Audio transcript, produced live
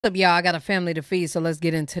What's up, y'all? I got a family to feed, so let's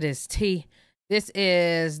get into this tea. This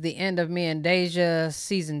is the end of me and Daija,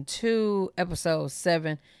 season 2, episode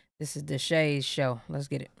 7. This is Deshae's show. Let's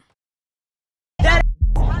get it.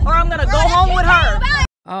 Or I'm gonna go home with her.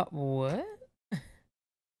 What?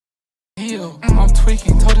 I'm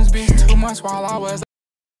tweaking, told this bitch too much while I was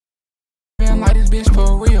been like this bitch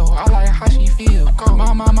for real. I like how she feel.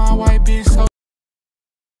 My white bitch so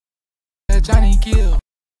Johnny Gill.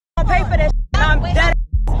 I'll pay for this. I'm dead.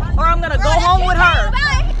 Or I'm gonna go home with her.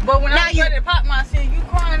 But when I started to pop my shit, you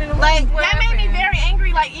crying in the like that made me very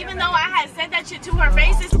angry. Like even though I had said that shit to her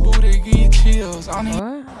face, the booty get chills on it.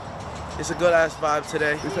 What? It's a good ass vibe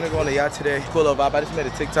today. We're finna go on the yacht today. Cool little vibe. I just made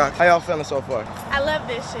a TikTok. How y'all feeling so far? I love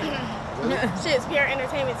this shit. Shit's pure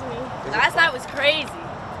entertainment to me. Last night was crazy.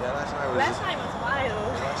 Yeah, last night was wild.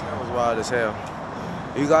 Last night was wild as hell.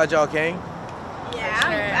 You glad y'all came?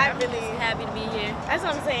 Yeah, I'm really happy to be here. That's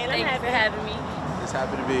what I'm saying. Thank you for having me. Just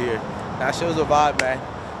happy to be here. That shit was a vibe, man.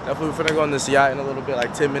 Definitely we're finna go on this yacht in a little bit,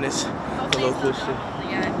 like 10 minutes. A little cool shit.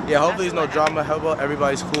 Yeah, hopefully there's no drama. Hope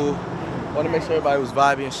everybody's cool. Want to make sure everybody was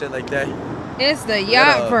vibey and shit like that. It's the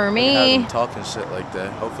yacht for me. Have them talking shit like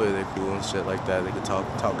that. Hopefully they're cool and shit like that. They can talk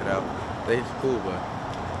it out. They're cool, but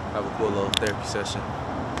have a cool little therapy session.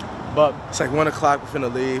 But it's like 1 o'clock. We're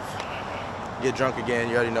finna leave. Get drunk again.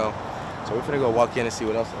 You already know. So we're finna go walk in and see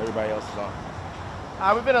what else everybody else is on.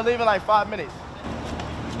 Alright, we're finna leave in like 5 minutes.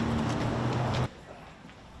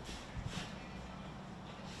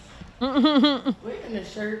 Wait in the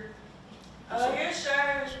shirt. Oh, your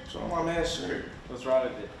shirt. Show my man's shirt. What's wrong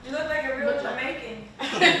with it? You look like a real Jamaican.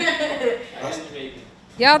 That's Jamaican.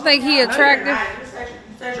 Y'all think he attractive? You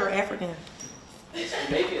said you're African.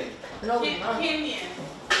 Jamaican. No, Kenyan.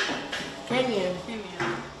 Kenyan.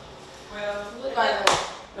 Well, You look like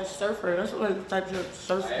a surfer. That's what like type of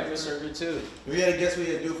surfer. I am a surfer too. If you had to guess what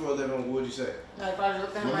you do for a living, what would you say? Like if I was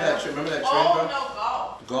looking at Remember my that trend, bro? no,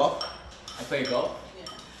 golf. Golf? I play golf. Yeah.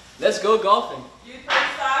 Let's go golfing. You play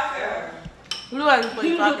soccer. You look like you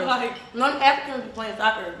play soccer. None Africans be playing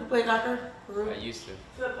soccer. You play soccer? For real? I used to.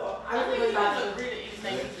 Football. I think you guys agree to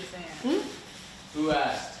anything you're saying. Who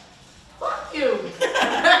asked? Fuck you. Who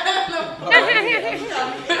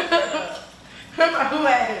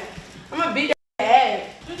ass? I'm gonna beat your ass.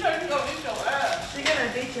 You trying to go eat your ass. She's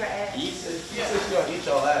gonna beat your ass. You said she's gonna eat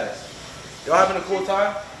your ass. Y'all having a cool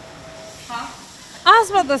time? I was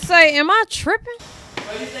about to say, am I tripping?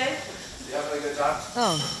 What you say? You having a good time?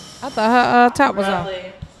 Oh, I thought her top was off.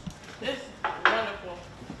 This is wonderful.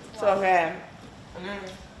 So bad.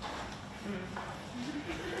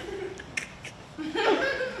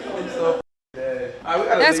 It's so bad. Alright, we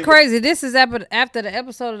gotta That's leave. crazy. This is after the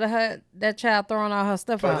episode of that child throwing all her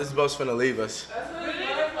stuff Bro, out. this boat's finna leave us. That's what it's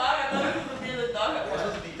for. I know this is really the dog. It's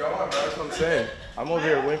supposed to be gone, bro. That's what I'm saying. I'm over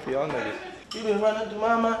here waiting for y'all niggas. You been running to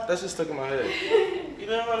mama? That's just stuck in my head. You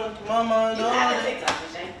been running to mama? You have a TikTok,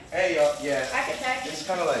 Deshae? Hey, y'all. Yeah. I can tag you. It's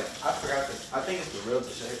kind of like, I forgot this. I think it's the real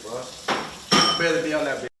Deshae for us. I barely be on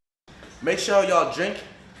that bitch. Make sure y'all drink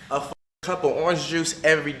a cup of orange juice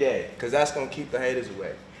every day, because that's going to keep the haters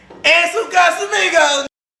away. And some Casamigos!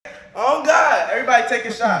 Oh, God. Everybody take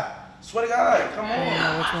a shot. Swear to God. Come on. I don't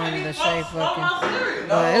know which one Deshae fucking.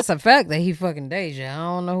 No. But it's a fact that he fucking Daija. I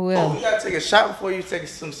don't know who Oh, else. you got to take a shot before you take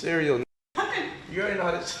some cereal. You already know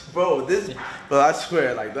how this, bro. But I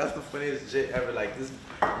swear, like that's the funniest shit ever. Like this,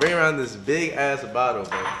 bring around this big ass bottle,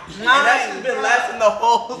 bro. And that's just been lasting the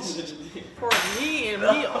whole For me and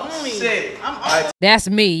me only. shit. That's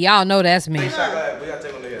me. Y'all know that's me. Take a shot, go ahead. We gotta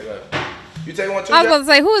take one together. Go ahead. You take one too. I was about to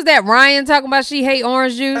say, who is that Ryan talking about she hate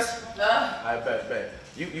orange juice? I bet.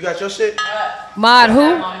 You got your shit? Mod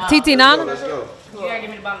who? TITI Nana? Let's go. You gotta give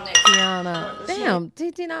me the bottle next. Tiana. Damn,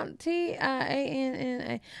 TITI Nana.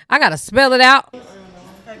 TIANNA. I gotta spell it out. Take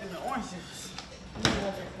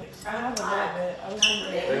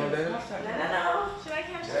one there. No.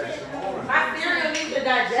 My cereal needs to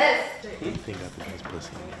digest. He think I think he's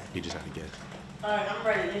pussy. He just had to guess. Alright, I'm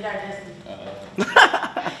ready. They digest me.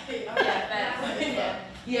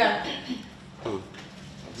 Yeah. Who?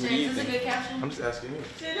 Who do you Is this a think? good caption? I'm just asking you.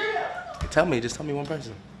 Just tell me one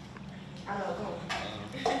person. I know, come on.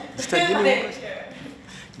 Just give me one person.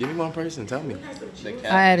 Give me one person. Tell me. I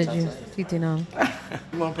added you. TITI Nana.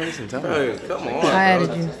 Give me one person. Tell me. Hey, come on. I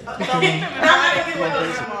added you.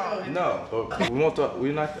 No, but we won't talk.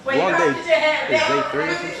 We're not. One day is day 3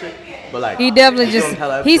 or some shit. But like He definitely just,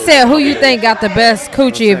 he said who you think got the best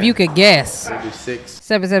coochie if you could guess. maybe 6,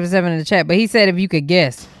 777 in the chat, but he said if you could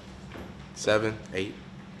guess. 7, 8.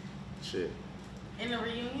 Shit. In the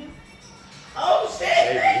reunion? Oh shit,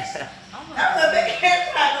 bitch. That was a big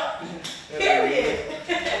haircut. Period.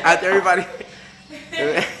 After everybody.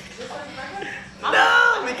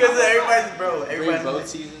 No, man. because everybody's bro. Bring both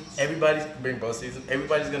seasons. Everybody's bring both seasons.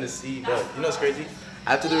 Everybody's gonna see. Bro, you know what's crazy?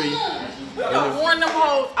 After the reunion, We got one of them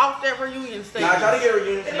hoes off that reunion stage. nah, I try to get a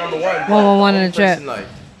reunion for number one. 111 in the chat. Person, like,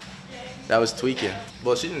 that was tweaking.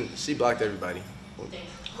 Well, she didn't. She blocked everybody.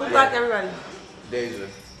 Who blocked everybody? Deja.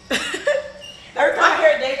 Every time I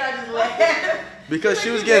hear Daija, I just laugh. Because she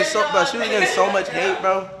was getting so, bro. She was getting so much hate,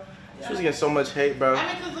 bro. She was getting so much hate, bro.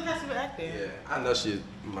 I mean, cause look how she was acting. Yeah, I know she.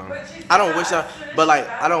 I don't wish her, but like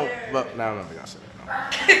I don't. But nah, I'm not gonna say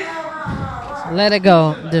that. Let it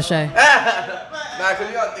go, Deshae. Nah, cause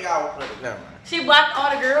you gotta think I. Never mind. She blocked all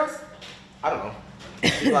the girls. I don't know.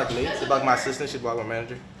 She blocked me. She blocked my assistant. She blocked my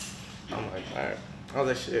manager. I'm like, all right. I was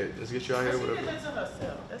like, shit. Let's get you out here, whatever.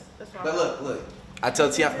 That's But look. I tell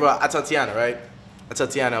Tiana, bro. I tell Tiana, right? I tell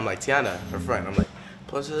Tiana, I'm like, Tiana, her friend. I'm like,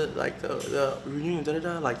 plus like the reunion, da da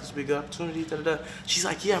da. Like this would be a good opportunity, da da da. She's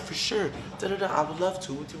like, yeah, for sure, da da da. I would love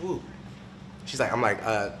to. Woo. She's like, I'm like,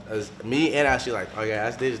 me and Ashley like, oh yeah,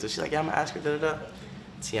 ask Daija. She's like, yeah, I'm gonna ask her, da da da.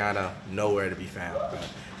 Tiana, nowhere to be found, bro.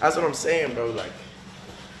 That's what I'm saying, bro. Like,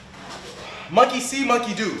 monkey see,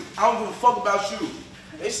 monkey do. I don't give a fuck about you.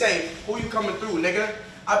 They say, who you coming through, nigga?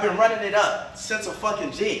 I've been running it up since a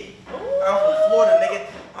fucking G. I'm from Florida, nigga.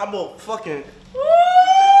 I'm a fucking.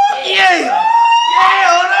 Yeah!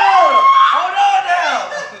 Hold on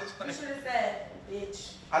now! You should have said,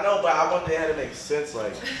 bitch. I know, but I wanted it to make sense,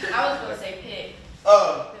 like. I was gonna say pig.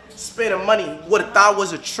 Spending money, would've thought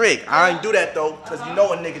was a trick. I ain't do that though, cause you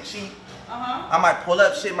know a nigga cheat. I might pull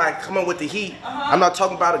up, shit might come in with the heat. I'm not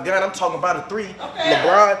talking about a gun, I'm talking about a 3.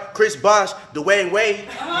 LeBron, Chris Bosh, Dwayne Wade. You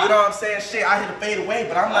know what I'm saying? Shit, I hit a fade away,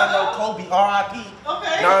 but I'm not no Kobe, R.I.P. You know what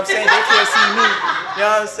I'm saying? They can't see me. You know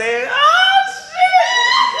what I'm saying? Oh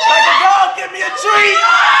shit! Like a dog, give me a treat!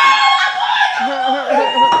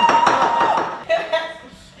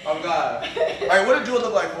 Oh God. Alright, what do Jewel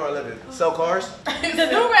look like for a living? Sell cars? The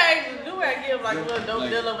do-rag give like a little dope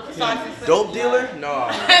dealer with the sauces. Dope dealer? No.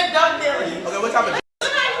 Dope dealer. Okay, what type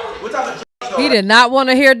of drugs? He did not want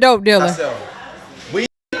to hear dope dealer. I sell weed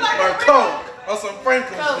or coke on some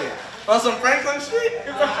Franklin shit. On some Franklin shit?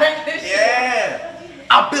 Yeah.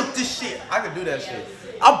 I built this shit. I could do that shit.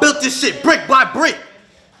 I built this shit brick by brick.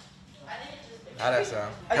 How that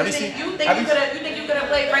sound? Have you seen? You think you could have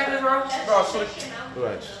played Franklin's role? Bro,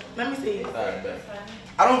 watch. Let me see. Alright, bet.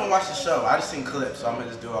 I don't even watch the show. I just seen clips, so I'm gonna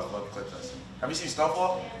just do off what clips I see. Have you seen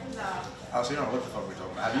Snowfall? No. Oh, so you don't know what the fuck we're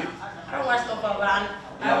talking about. Have you? I don't watch Snowfall, but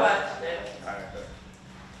I watched it. Alright, bet.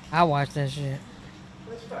 I watched that shit.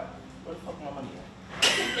 Where the fuck my money at?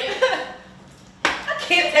 I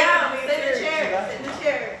can't down. Sit in the chair. Sit in the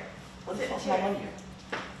chair. Where the fuck my money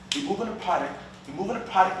at? We moving the product. We moving the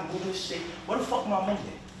product and moving this shit. Where the fuck my money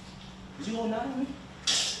at? Did you hold out on me?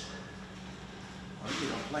 Oh, you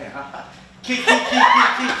think I'm playing, huh?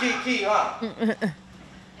 Key, huh?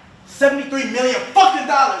 73 million fucking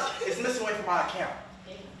dollars is missing away from my account.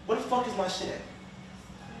 Where the fuck is my shit at?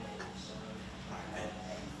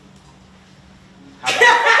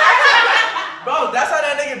 Bro, that's how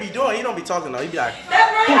that nigga be doing. He don't be talking though. He be like,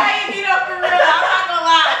 That's really how you beat up for real. I'm not gonna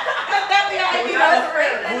lie. That's definitely how you beat up for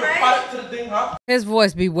real. move the product to the thing, huh? His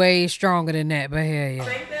voice be way stronger than that, but hell yeah.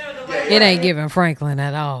 Yeah, It ain't giving Franklin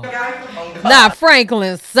at all. Not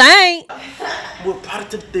Franklin Saint. Move the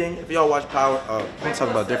product to the thing. If y'all watch Power, I'm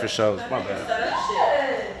talking about different shows. My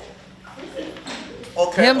bad.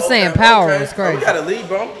 Okay, Him saying Power was crazy. We gotta leave,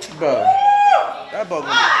 bro. Bro. That bug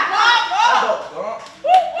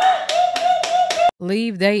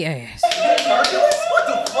Leave they ass. What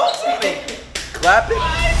the fuck? Clapping?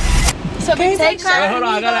 So we take her. Hold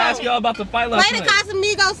on, I gotta ask y'all about the fight last Play the night.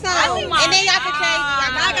 Casamigo song, and then y'all can change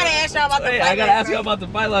it. I gotta ask y'all about the Wait, fight. I gotta ask y'all about the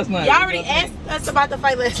fight last night. Y'all already asked us about the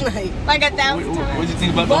fight last night. Like 1,000 times. What'd you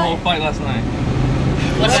think about the whole fight last night?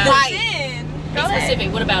 What The about fight. it? Be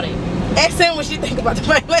specific. What about it? Ask him what she think about the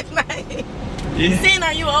fight last night. Yeah. Sin,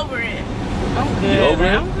 are you over it? I'm good. You over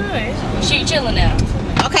it? I'm good. She chilling now.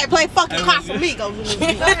 Okay, play fucking Everyone's good.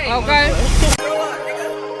 Casamigos. Okay.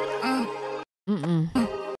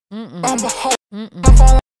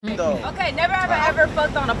 Okay, never ever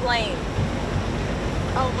fucked on a plane.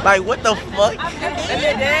 Like, what the fuck? And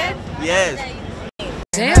your dad? Yes.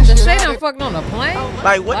 Damn, Deshae done fucked on a plane.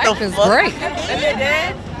 Like, what Life the is fuck? great. And your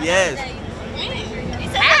dad? Yes. He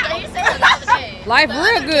said it the other day. Life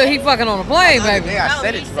real good. He fucking on a plane, baby. Yeah, I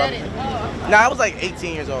said he it, said bro. it. Nah, I was like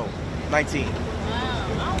 18 years old. 19.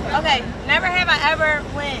 Okay, never have I ever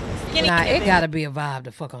went skinny Nah, it dipping. gotta be a vibe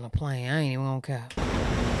to fuck on a plane. I ain't even gonna care.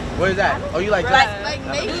 Where's that? Oh, you like that? Like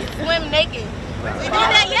naked. Swim naked. We did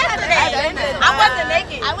that yesterday. I wasn't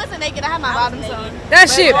naked. I wasn't naked. I had my bottoms on. That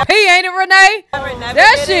shit pee, ain't it, Renee?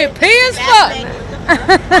 That shit pee as fuck.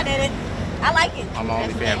 I did it. I like it. I'm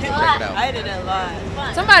only fan. Check it out. I did a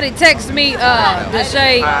lot. Somebody text me,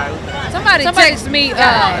 Deshae. Somebody text me,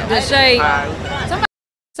 Deshae.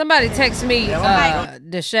 Somebody text me,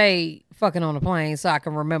 Deshae fucking on the plane so I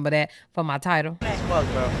can remember that for my title. Fuck,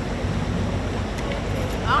 bro.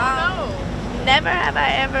 I don't know. Never have I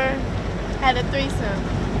ever had a threesome.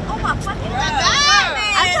 Oh my fucking God.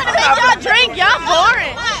 I'm trying to make y'all drink. Y'all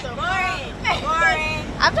boring. Boring.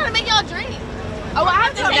 I'm trying to make y'all drink. Oh, I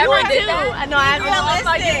have to take one too. I know I have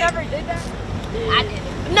to. You never did that? I did it.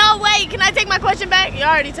 No way. Can I take my question back? You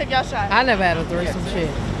already took your shot. I never had a threesome shit.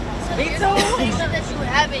 Me too. That you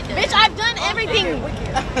haven't done. Bitch, I've done everything.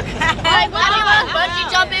 Like, what do you want?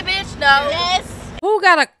 Bungee jumping, bitch? No. Yes. Who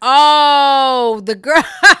got a? Oh, the girl,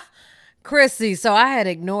 Chrissy. So I had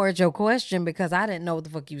ignored your question because I didn't know what the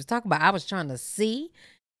fuck you was talking about. I was trying to see.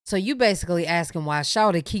 So you basically asking why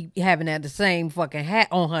Shawty keep having that the same fucking hat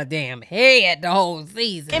on her damn head the whole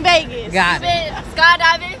season. In Vegas. Got it.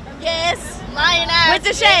 Skydiving? Yes. Lion ass. With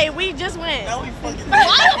Deshae, we just went. No, we fucking.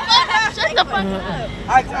 Shut the fuck up.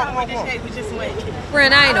 Alright, come on. We just went.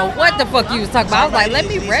 Friend, I ain't know what the fuck you was talking about. I was like, let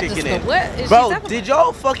me register. What is she Bro, talking did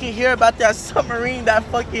y'all fucking hear about that submarine that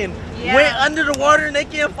fucking went under the water and they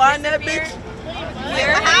can't find that bitch?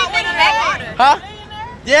 Huh?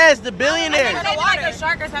 Yes, the billionaire. A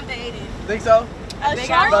shark or something ate it. Think so? A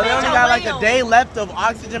shark. Bro, they only got like a day left of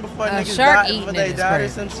oxygen before A niggas shark die, eating before it they is died or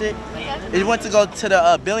crazy. some shit. It went to go to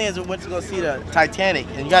the billions. It went to go see the Titanic,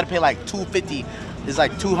 and you got to pay like $250. It's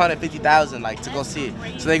like $250,000 like to go see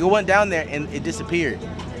it. So they went down there and it disappeared.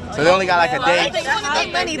 So they only got like a day. They wanted their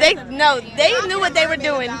money. They knew what they were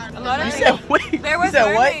doing. You said wait. There You was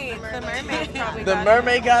said what? mermaids. The mermaid probably The got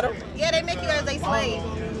mermaid got him. Yeah, they make you as they slave.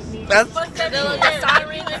 That's.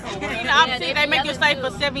 it. They make you stay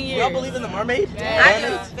for 7 years. Y'all believe in the mermaid?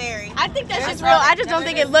 I think that's just real. I just don't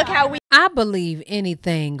think it look how we. I believe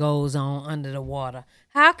anything goes on under the water.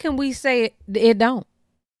 How can we say it don't?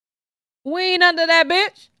 We ain't under that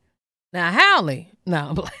bitch. Now, Howley.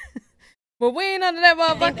 No, but we ain't under that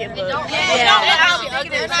motherfucker.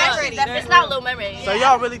 It's not Little Mermaid. So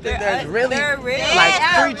y'all really think there's really like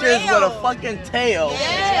creatures with a fucking tail?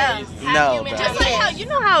 Yeah. No, bro. Just like how you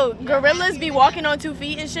know how gorillas be walking on 2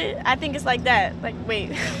 feet and shit. I think it's like that. Like wait.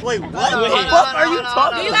 Wait, what? The fuck are you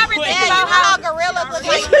talking about? How gorillas look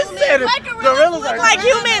like You just said gorillas are Like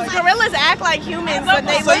humans. Gorillas act like humans, but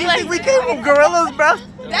they So look you like. think we came from gorillas, bro?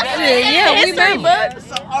 Yeah, we history remember. book.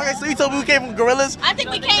 So, okay, so you told me we came from gorillas? I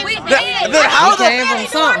think we came from Then how We came from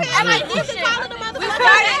something.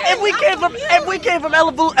 if we came from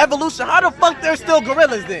evolution, how the fuck they're still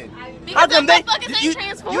gorillas then? How come they? You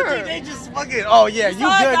think they just fucking? Oh yeah, you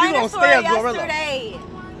good? You gonna stay a gorilla?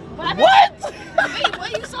 What? Wait,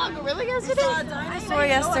 what? You saw a gorilla yesterday? I saw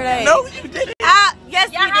yesterday. No, you didn't. Yes,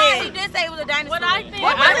 he we did say it was a dinosaur. What I think?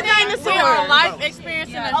 What a dinosaur? A life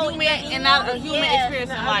experiencing a human and not a human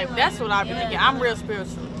experiencing life. That's what I've been thinking. I'm real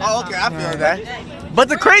spiritual. Oh, okay, I feel that. But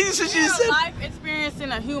the crazy shit you said. Life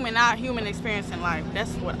experiencing a human, not human experiencing life.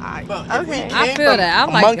 That's what I. Okay. I feel that.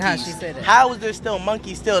 I like how she said it. How is there still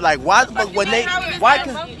monkeys still? Like, why the fuck when they?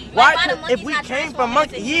 If we came from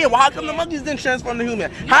monkeys? Yeah, why come the monkeys didn't transform to human?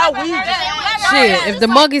 How we just? Shit, if the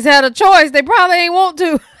monkeys had a choice, they probably ain't want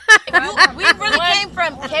to. We really came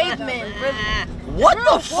from cavemen. What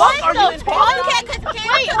the fuck are you talking about?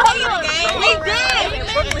 We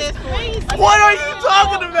did. What are you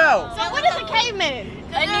talking about? So what is a caveman?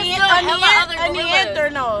 A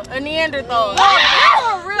Neanderthal. A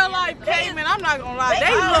real life caveman. I'm not gonna lie.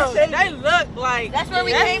 They look like. That's where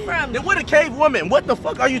we came from. Then what a cave woman? What the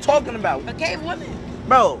fuck are you talking about? A cave woman.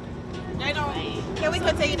 Bro, They don't. Can we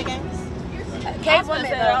continue the games? Cave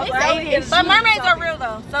women though. But mermaids are real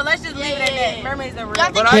though. So let's just leave it at that. Mermaids are real.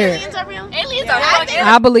 Y'all think But aliens are real? Aliens are fucking.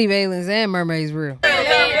 I believe aliens and mermaids real.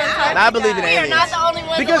 I believe in We are not aliens. the only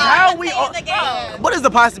ones. Because alive. how we? Continue the game. What is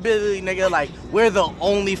the possibility, nigga? Like we're the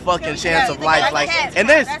only fucking chance of life. Like, and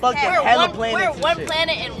there's fucking hella planets. We're one and shit.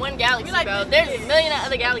 planet and one galaxy, bro. There's a million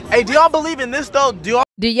other galaxies. Hey, do y'all believe in this though?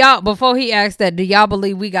 Do y'all, before he asked that, do y'all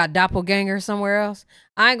believe we got doppelgangers somewhere else?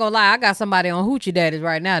 I ain't gonna lie, I got somebody on Hoochie Daddies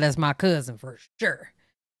right now that's my cousin for sure.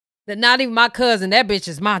 That not even my cousin, that bitch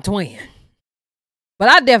is my twin. But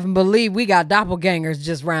I definitely believe we got doppelgangers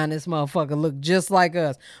just around this motherfucker look just like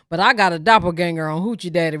us. But I got a doppelganger on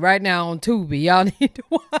Hoochie Daddy right now on Tubi. Y'all need to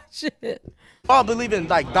watch it. Y'all believe in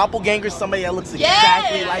like doppelgangers, somebody that looks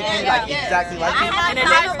exactly like you, exactly like you. I have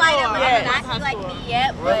nobody like me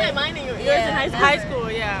yet, but Mine and yours in High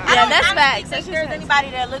school, yeah. Yeah, that's I facts. don't think there's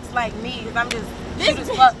anybody that looks like me because I'm just cute as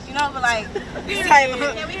fuck, you know, but like this type of.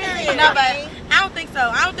 No, but I don't think so.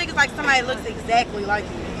 I don't think it's like somebody that looks exactly like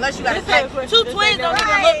you. Unless you got a type. Two twins don't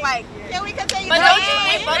even look like. Can we continue? But don't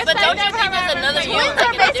you think there's another you? Twins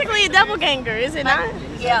are basically a doppelganger, is it not?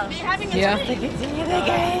 Yeah. Yeah.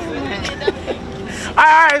 All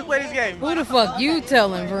right, let's play this game. Who the fuck you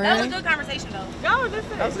telling, That was a friend? good conversation though. That was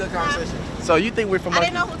a good conversation. So you think we're from? I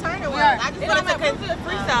didn't know who turned it was. I just wanted to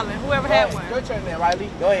freestyling. Whoever had one. Your turn, man, Riley.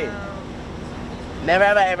 Go ahead. Never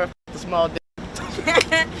have I ever f***ed a small dick.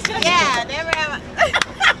 Yeah, never have.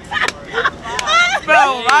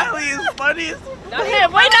 Bro, Riley is funny as Yeah,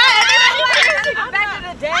 why not? Back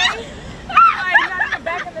in the day.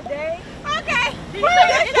 Back in the day. Okay. They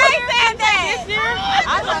said that. This year?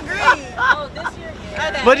 I agree. Oh, this year?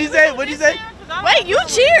 Yeah. What'd you say? What'd you say? Wait, you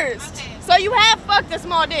cheers. So you have fucked a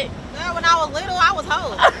small dick. Girl, when I was little, I was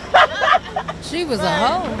hoe. She was a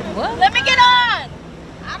hoe. What? Let me get on.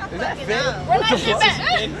 I don't Is that fucking Finn? know. What the fuck?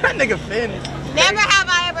 That nigga Finn. Never have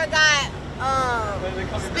I ever got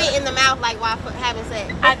spit in the mouth like while having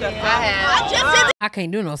sex. I did. I just did I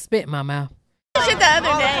can't do no spit in my mouth. this shit the other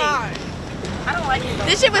All the day. time. I don't like it.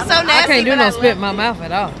 This shit was so nasty. I can't do but no I spit in love my mouth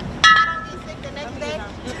at all. I don't get sick the next day.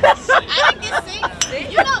 I didn't get sick.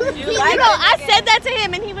 You know, I said that to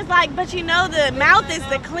him and he was like, but you know the mouth is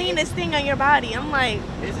the cleanest thing on your body. I'm like,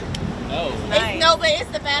 no, but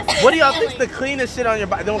it's the best. What do y'all think is the cleanest shit on your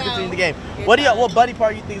body? Don't continue the game. What body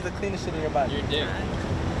part you think is the cleanest shit on your body? Your dick.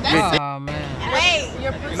 Oh man. Wait,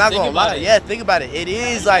 I'm not gonna lie. Yeah, think about it. It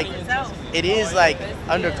is like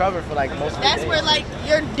undercover for like most of the That's day. where like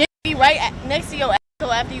your dick be right next to your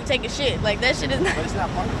asshole after you take a shit. Like that shit is not. But it's not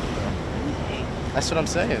part of it. That's what I'm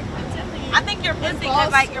saying. I think your pussy,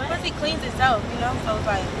 cause like your pussy cleans itself, you know. So it's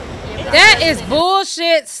like That is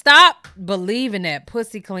bullshit. Stop believing that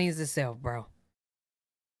pussy cleans itself, bro.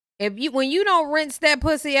 When you don't rinse that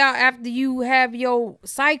pussy out after you have your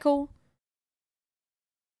cycle,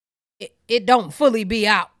 it don't fully be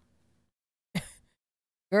out.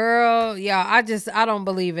 Girl, yeah, I don't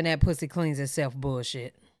believe in that pussy cleans itself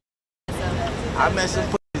bullshit. I met some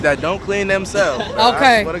pussies that don't clean themselves.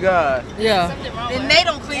 Okay. I swear to God. Yeah. then they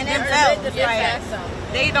don't clean themselves.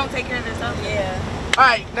 They don't take care of themselves. Yeah. All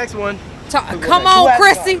right, next one. Come on,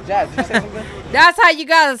 Chrissy. Jazz, did you say something? That's how you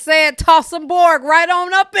gotta say it. Toss some Borg right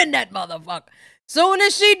on up in that motherfucker. Soon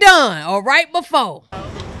as she done, or right before. All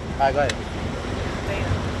right, go ahead.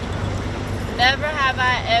 Never have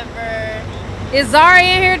I ever Is Zari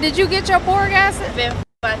in here? Did you get your Borg acid? been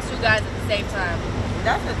by two guys at the same time.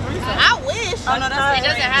 That's a threesome. I wish. Oh no, that's It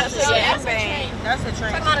doesn't have to be. That's a train. That's a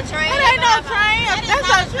train. Talking on a train. It ain't no train.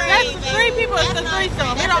 That's Three people. It's a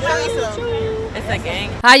threesome. They don't threesome. It's a gang.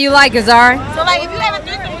 How you like it, Zari? So like, if you have a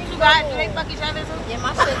threesome with two guys, do they fuck each other too? Yeah,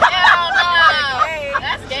 my shit. Hell no.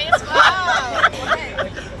 That's gay as fuck.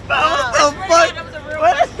 What the fuck?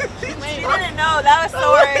 What? She didn't know. That was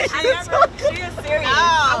so weird. She was serious.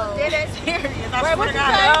 I was dead ass serious. I swear to God.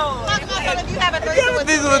 Talk about if you have a threesome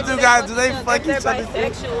These are two guys. Do they fuck each other?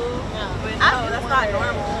 No, that's not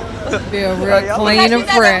normal. Feel real clean and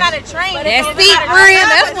fresh. That's That's deep, friend.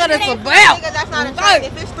 That's what it's about. That's not a train.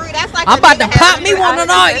 If it's three, that's like I'm about to pop me one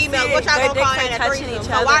tonight. What y'all gonna call it a threesome?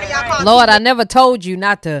 So why do y'all call it? Lord, I never told you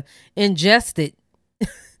not to ingest it.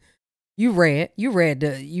 You read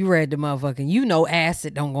the motherfucking. You know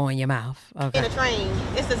acid don't go in your mouth. In Okay. a train?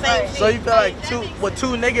 It's the same shit. So you feel like two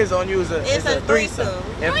niggas on you is a threesome,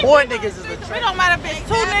 and four niggas is a It train. don't matter if it's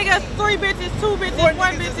two niggas, three bitches, two bitches,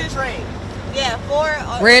 one bitch is train. Yeah, four.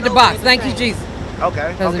 Read the box. Thank you, Jesus.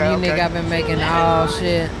 Okay. Because of you, nigga, I've been making all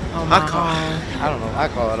shit on my own. I don't know. I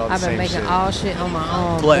call it all the I've been same making shit. all shit on my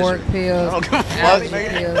own. Pleasure. Pork pills, I don't give a fuck, allergy nigga.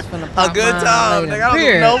 pills, finna A pop good mine time, later. nigga. I don't give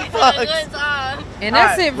Period. no It's a fucks. good time. And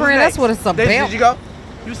that's All right, it, who's friend. That's next? what it's Daisy, about. did you go?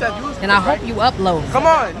 You said you was And I right? hope you upload. Come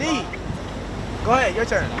on, Nee. Go ahead, your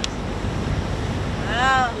turn.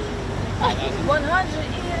 100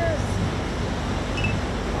 years.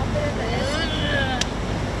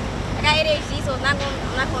 I got ADHD, so I'm not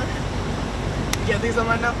going. You can't think of something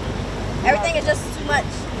right now? Everything is just too much.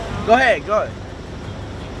 Go ahead.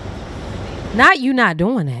 Not you not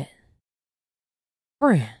doing that.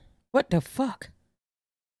 Friend, what the fuck?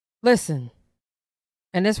 Listen.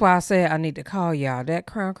 And that's why I said I need to call y'all. That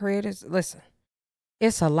Crown Creators, listen.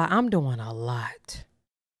 It's a lot. I'm doing a lot.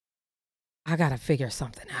 I got to figure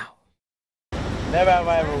something out. Never have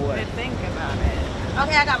I ever what? Think about it.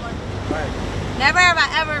 Okay, I got one. Right. Never have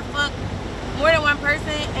I ever fucked more than one person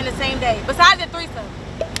in the same day, besides the threesome.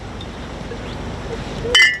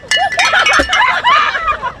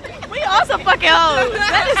 We also fucking hoes.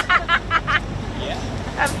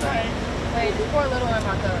 I'm sorry. Wait, just pour a little in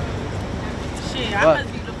my cup. Shit, What? I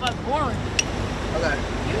must be the fuck boring. Okay.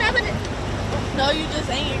 You never did. No, you just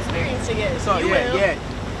ain't experienced it yet. So You yeah.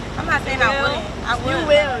 I'm not saying I wouldn't. I will. You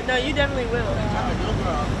will. No, you definitely will.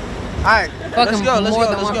 All right, Fucking let's more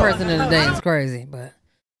go, than one person in a day is crazy, but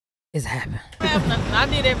it's happened. I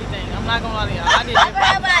did everything. I'm not gonna lie to y'all. I did everything.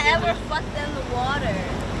 Have I ever fucked in the water?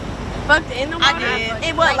 Fucked in the water? I did.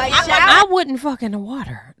 It was like shower. I wouldn't fuck in the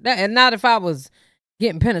water. And not if I was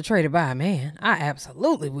getting penetrated by a man. I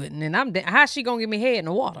absolutely wouldn't. And how she gonna give me head in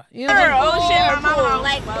the water? You know what I'm saying? Ocean or pool.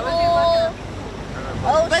 Like pool.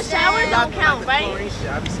 But showers don't count, right?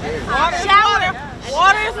 Shower.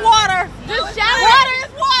 Water is water. Just shower. Water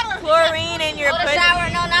is water. Chlorine in your Oh, the pussy. shower.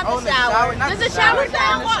 No, not the shower. Does the shower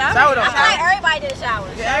count? Shower don't I feel like count. everybody did a shower.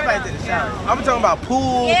 Yeah, everybody did a shower. I'm talking about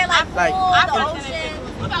pool. Yeah, like pool, like the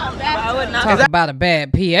ocean. I would not. Talk about a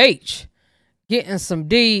bad pH. Getting some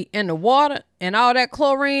D in the water and all that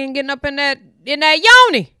chlorine getting up in that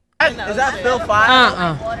yoni. Is that still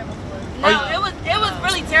fine? No, it was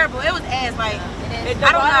really terrible. It was ass. Like I don't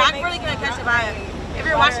know. I really couldn't catch it by it. If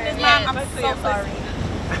you're watching this, mom, I'm so sorry.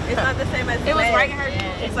 It's not the same as It was right in her.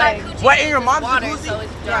 It's like What, in your mom's water, jacuzzi? so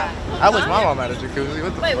it's dry. I wish my mom had a jacuzzi.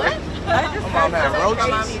 What the Wait, fuck? what? My mom had roaches.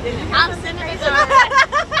 I'm sitting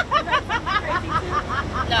there.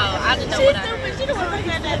 No, I didn't know what I heard. She the one who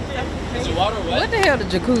said that shit. Is the water wet? What the hell did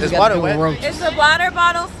jacuzzi Is got water to do with wet? roaches? It's a water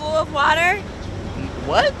bottle full of water.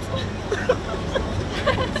 What?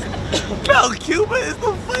 Bro, Cuba is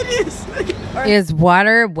the funniest. Is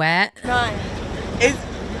water wet? None. Is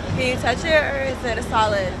Can you touch it or is it a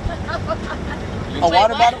solid? a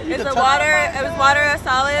water bottle? You Is can it touch water? Is water a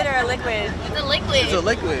solid or a liquid? It's a liquid. It's a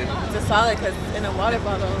liquid. It's a solid because in a water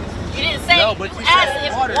bottle. You didn't say. No, but you you asked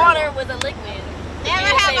said if water. water was a liquid.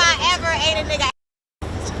 Never have I ever ate a nigga.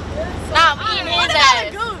 Nah, I'm eating his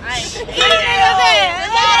ass.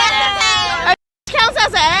 Counts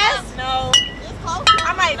as an ass? No.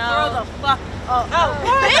 I might throw the fuck up.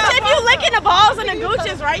 Bitch, if you licking the balls and the gooch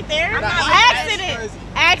is right there. Accident. crazy.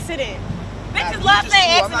 Accident. Bitches love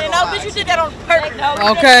saying cool, I'm not accident. gonna No, lie. bitch, you did that on purpose.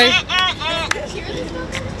 Okay.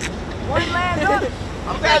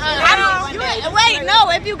 Wait, no,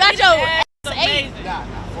 if you got your ass ate.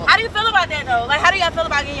 How do you feel about that though? Like, how do y'all feel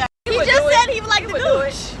about getting your? He just said he would like the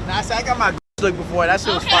gooch. Nah, I said I got my lick before. That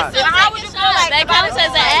shit was fine. so How would you feel like that counts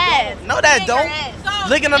as an ass. No, that don't.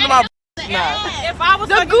 Licking under my. Nah. If I was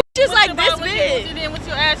The gooch is like this big. and then with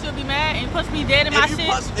your ass, you'll be mad and push me dead in my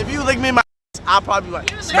shit. If you lick me in my, I'll probably like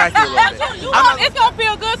smack you a little bit. It's gonna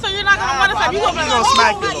feel good, so you're not gonna want to say. You gonna be gonna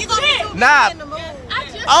smack you. You Nah.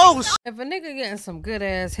 Oh, If a nigga getting some good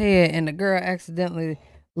ass head and the girl accidentally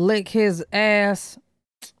lick his ass,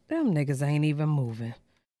 them niggas ain't even moving.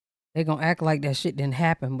 They gonna act like that shit didn't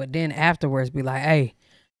happen, but then afterwards be like, hey,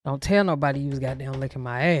 don't tell nobody you was goddamn licking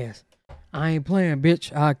my ass. I ain't playing,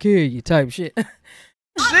 bitch. I'll kill you type shit. shit.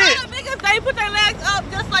 Niggas, they put their legs up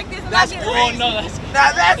just like this. And That's I get crazy. No, that's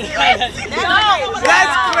Nah, that's crazy.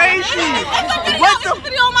 That's crazy. What the?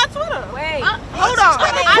 video on my Twitter. Wait. Hold on.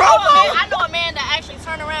 I know a man that actually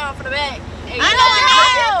turned around for the bag. Wait,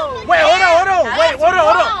 hold on. Wait,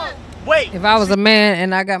 hold on. Wait. If I was a man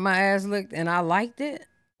and I got my ass licked and I liked it,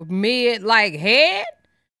 mid like head,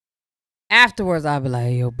 afterwards I'd be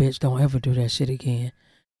like, yo, bitch, don't ever do that shit again.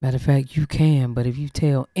 Matter of fact, you can, but if you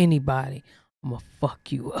tell anybody, I'm gonna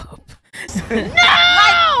fuck you up.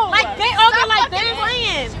 No! Like they over like they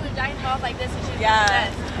playing. She was jacking off like this and she was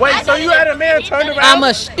Yeah. Wait, so you had a man turn around?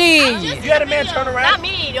 I'ma steal you. You had a man turn around? Not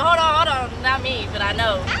me. Hold on. Not me, but I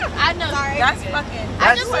know. I know. That's fucking.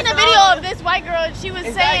 I just seen a video of this white girl and she was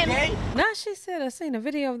Is that saying gay? Now she said I seen a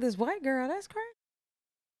video of this white girl. That's crazy.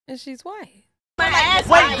 And she's white.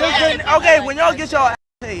 Wait, okay, when y'all get y'all ass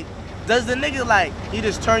ate, does the nigga like, he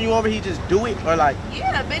just turn you over, he just do it? Or like,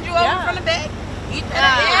 Yeah, bend you over from the back.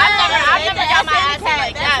 I've never got my ass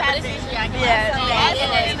like that, but it's usually I get my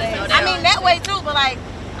ass. I mean that way too, but like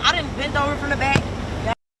I didn't bend over from the back.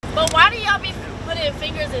 But why do y'all be putting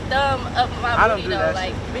fingers and thumb up my I don't booty do though? that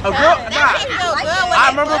Like, shit. A girl, nah. I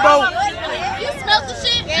remember, bro. you smelled the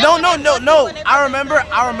shit? No.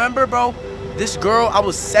 I remember, bro. This girl, I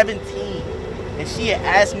was 17, and she had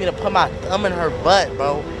asked me to put my thumb in her butt,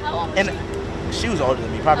 bro. And she was older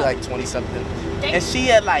than me, probably like 20 something. And she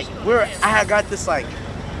had like, I had got this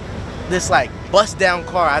bust down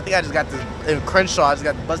car. I think I just got this in Crenshaw. I just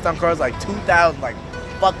got the bust down car. It was like 2000, like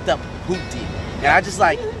fucked up hoopty. And I just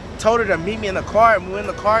like told her to meet me in the car, and we went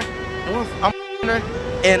in the car. And I'm her,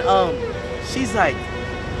 and she's like,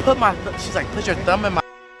 put your thumb in my.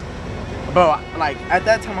 Bro, like at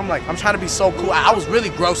that time, I'm trying to be so cool. I was really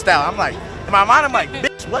grossed out. I'm like, in my mind, I'm like,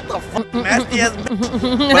 bitch, what the fuck, nasty ass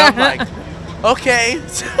bitch. But I'm like, okay,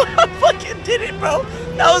 so I fucking did it, bro.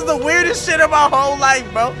 That was the weirdest shit of my whole life,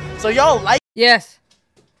 bro. So y'all like? Yes.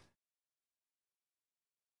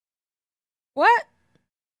 What?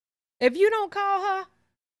 If you don't call her,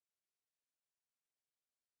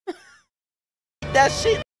 that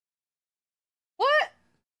shit. what?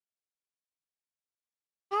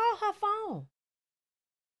 Call her phone.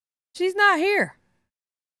 She's not here.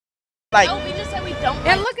 Like, No, we just said we don't.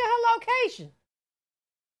 And look at her location.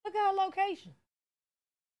 Look at her location.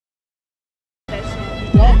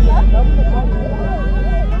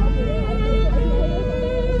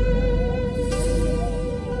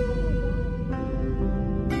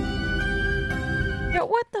 Yo,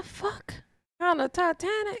 what the fuck? On the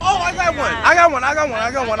Titanic? oh, I got one.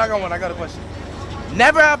 I got a question.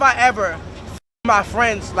 Never have I ever my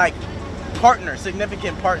friend's like partner,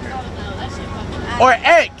 significant partner, or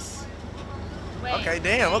ex. Wait. Okay,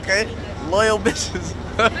 damn. Okay, loyal bitches.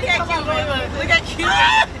 Look at you. Look at you.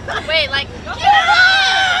 Wait, like.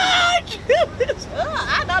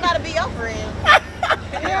 I know how to be your friend.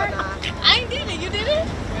 Hell nah. I ain't did it. You did it?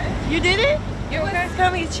 You did it? Your friends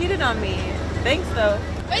tell me he cheated on me. Thanks though.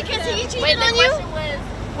 Wait, can he cheated on you?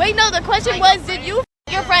 Wait, no. The question was, did you f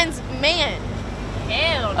your friend's man?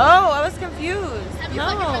 Hell. Oh, I was confused. Have you No,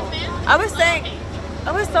 fucked your friend's man? I was saying,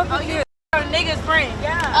 I was so confused. Her nigga's friend.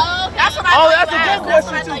 Yeah. Oh, okay. That's what I Oh, thought that's you a asked. good That's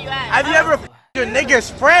what I question thought too. you asked. Have you ever your nigga's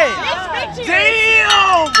friend?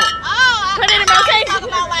 Damn. Put it in rotation.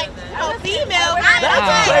 Female.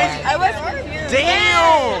 That's crazy. I was confused.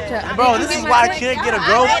 Damn. Bro, this is why I can't get a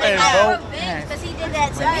girlfriend, bro. Because he did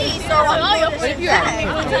that to me, so Oh, I'm your gonna friend.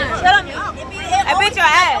 Shut up. I bet your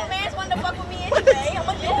ass. man's wanted to fuck with me anyway. I'm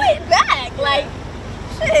gonna do it back. Like,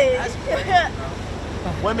 shit.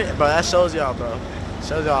 Women, bro, that shows y'all, bro.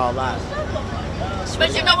 Shows y'all a lot.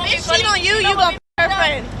 But you know, when she cheat on you, you gonna f her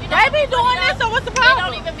friend. They be doing this, so what's the They don't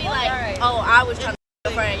problem? even be like, oh, I was trying to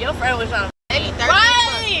f your friend. Your friend was trying to f me.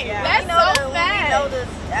 Right. That's so fast.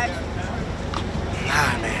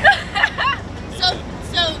 Nah, man. So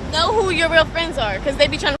know who your real friends are, because they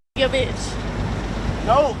be trying to f your bitch.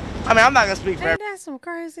 No, I mean I'm not gonna speak for Ain't that some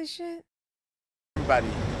crazy shit? everybody,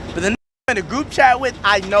 but the niggas I'm in the group chat with,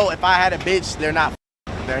 I know if I had a bitch, they're not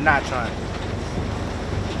trying.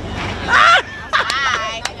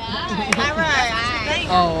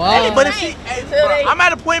 Hey, but if she, hey, bro, I'm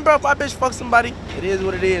at a point, bro. If my bitch fuck somebody, it is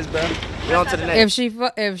what it is, bro. We on to the next.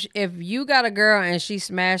 If you got a girl and she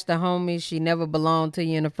smashed the homie, she never belonged to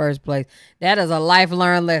you in the first place. That is a life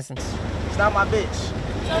learned lesson. It's not my bitch.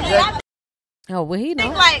 Oh, well, he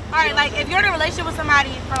think know. like, all right, like if you're in a relationship with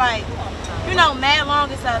somebody for like, you know, mad long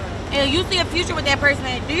and stuff, and you see a future with that person,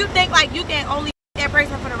 do you think like you can only that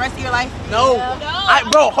person for the rest of your life? No.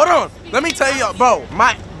 Bro, hold on. Let me tell you, bro.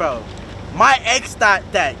 My ex thought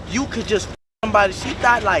that you could just f somebody. She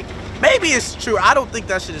thought like maybe it's true. I don't think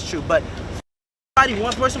that shit is true, but somebody,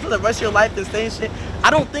 one person for the rest of your life and saying shit, I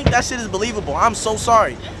don't think that shit is believable. I'm so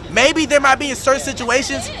sorry. Maybe there might be in certain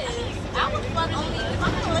situations.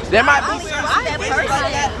 There might be certain situations,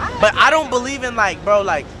 but I don't believe in like, bro,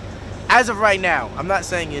 like as of right now. I'm not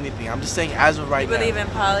saying anything. I'm just saying as of right now. You believe in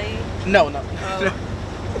poly? No.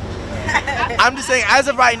 I'm just saying as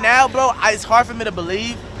of right now, bro. It's hard for me to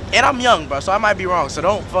believe. And I'm young, bro, so I might be wrong, so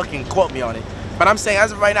don't fucking quote me on it. But I'm saying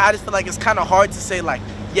as of right now, I just feel like it's kind of hard to say like,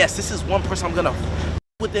 yes, this is one person I'm gonna f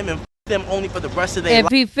with them and f them only for the rest of their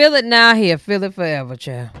If he feel it now, he'll feel it forever,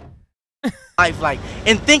 child. life, like,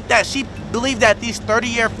 and think that she believed that these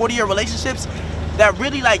 30-year, 40-year relationships that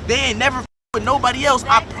really like they ain't never f with nobody else.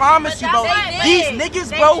 I promise you, bro, these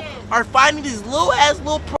niggas, bro, are finding these little ass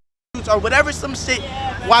little prostitutes or whatever some shit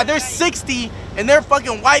while they're 60 and their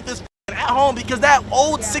fucking wife is at home because that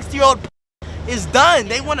old 60-year-old is done.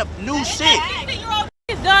 They want a new shit. 60-year-old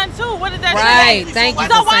is done too. What does that Right. mean? Thank you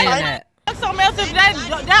So for why saying that. something else if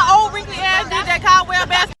that old wrinkly ass did that cowbell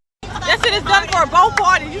bass? That shit is done for both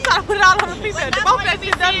parties. You try to put it all on the people. Both that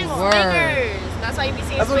shit done for. Word. That's why you be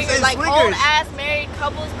seeing That's what I'm swingers. saying, Like swingers. old ass married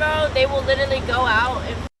couples, bro. They will literally go out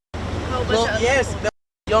and a whole bunch Well, of yes, the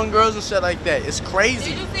young girls and shit like that. It's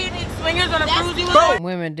crazy. Did you see any swingers on a cruise you was Bro. on?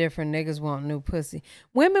 Women different. Niggas want new pussy.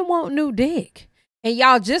 Women want new dick. And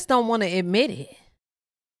y'all just don't want to admit it.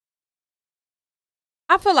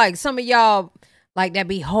 I feel like some of y'all like that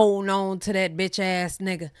be holding on to that bitch ass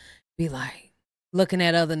nigga. Be like looking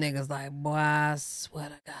at other niggas like, boy, I swear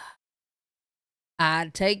to God,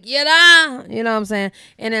 I'd take you down. You know what I'm saying?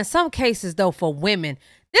 And in some cases though, for women,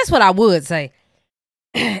 this is what I would say.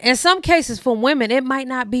 In some cases for women, it might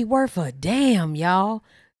not be worth a damn, y'all.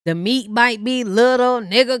 The meat might be little,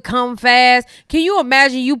 nigga come fast. Can you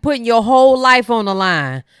imagine you putting your whole life on the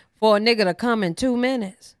line for a nigga to come in 2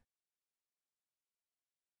 minutes?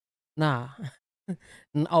 Nah.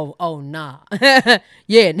 oh, nah.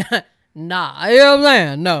 Yeah, nah. You know what I'm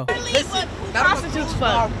saying? No. Listen, prostitutes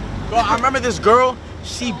fuck. Bro, I remember this girl,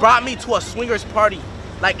 she brought me to a swingers party.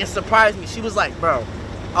 Like, it surprised me. She was like, bro,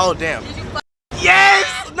 oh damn.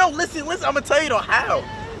 Yes! No, listen, I'm gonna tell you though how.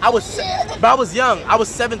 I was young. I was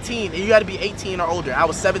 17, and you gotta be 18 or older. I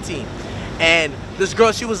was 17. And this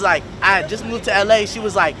girl, she was like, I just moved to LA. She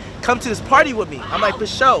was like, come to this party with me. I'm like, for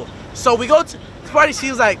sure. So we go to this party. She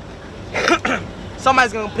was like,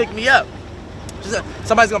 somebody's gonna pick me up. She said,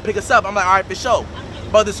 somebody's gonna pick us up. I'm like, all right, for sure.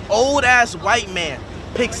 But this old ass white man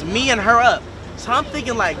picks me and her up. So I'm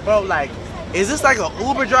thinking like, bro, like, is this like an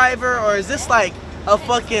Uber driver, or is this like a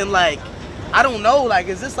fucking like, I don't know, like,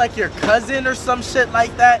 is this like your cousin or some shit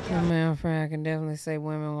like that? Oh, man, friend, I can definitely say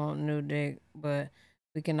women want new dick, but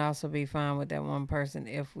we can also be fine with that one person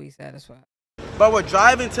if we satisfy. But we're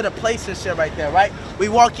driving to the place and shit right there, right? We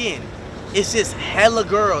walk in. It's just hella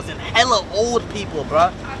girls and hella old people,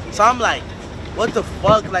 bro. So I'm like, what the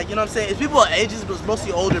fuck? Like, you know what I'm saying? It's people of ages, but it's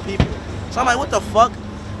mostly older people. So I'm like, what the fuck?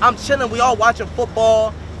 I'm chilling. We all watching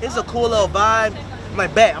football. It's a cool little vibe. I'm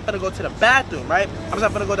like, bet, I'm gonna go to the bathroom, right? I'm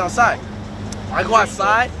just gonna go downstairs. I go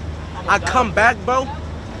outside. I come back, bro.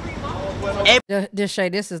 Deshae,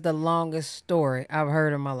 this is the longest story I've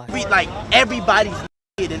heard in my life. Like, everybody's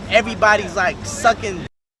naked and everybody's like sucking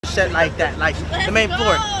shit like that, like the main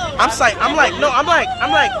floor. I'm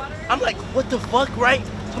like, what the fuck, right?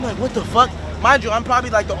 I'm like, what the fuck? Mind you, I'm probably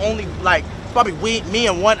like the only, like, probably me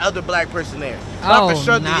and one other black person there. But I'm for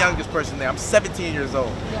sure the youngest person there. I'm 17 years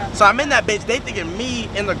old. Yeah. So I'm in that bitch. They thinking me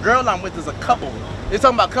and the girl I'm with is a couple. They're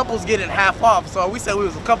talking about couples getting half off. So we said we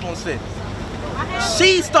was a couple and shit.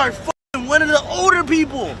 She started fucking one of the older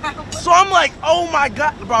people. So I'm like, oh my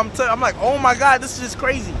God. Bro, I'm like, oh my God, this is just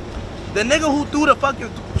crazy. The nigga who threw the fucking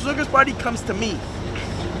swingers party comes to me.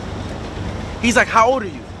 He's like, how old are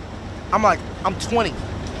you? I'm like, I'm 20.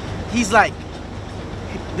 He's like,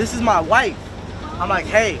 this is my wife. I'm like,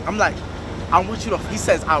 hey, he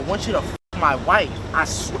says, I want you to fuck my wife. I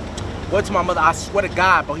swear, word to my mother, I swear to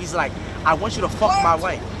God, bro. He's like, I want you to fuck my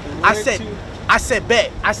wife. I said,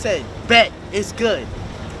 bet. I said, bet, it's good.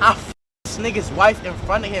 I fuck this nigga's wife in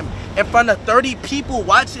front of him, in front of 30 people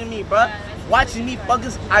watching me, bro. Watching me fuck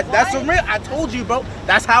this. That's real. I told you, bro.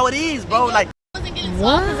 That's how it is, bro. Like, wasn't getting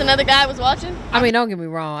soft because another guy was watching? I mean, don't get me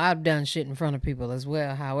wrong. I've done shit in front of people as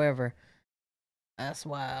well. However, that's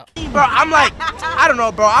wild. Bro, I'm like, I don't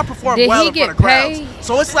know, bro. I perform well in front of crowds.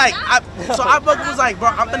 So it's like, I was like, bro,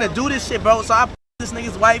 I'm gonna do this shit, bro. So I this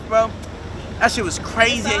nigga's wife, bro. That shit was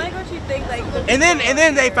crazy. And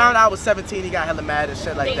then they found out I was 17. He got hella mad and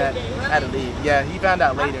shit like that. Had to leave. Yeah, he found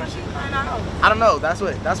out later and shit. I don't know. That's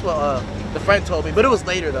what the friend told me. But it was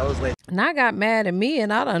later though. It was later. And I got mad at me,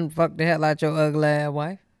 and I done fucked the hell out your ugly ass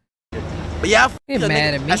wife. But yeah, I fucked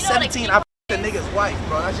mad at me. At 17, I fucked the nigga's wife,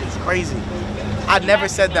 bro. That shit's crazy. I never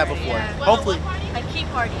said that before. Hopefully. A key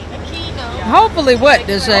party. A key, no. Hopefully what,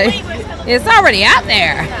 Deshae? It's already out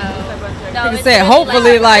there. No, you said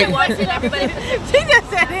hopefully like. She just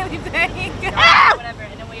said anything. Whatever,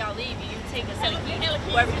 and then when y'all leave, you take a set of keys,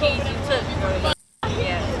 whoever keys you took.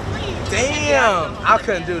 Yeah. Damn, I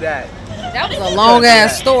couldn't do that. That was a long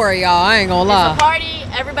ass story, y'all. I ain't gonna lie. It's a party.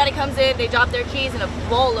 Everybody comes in. They drop their keys in a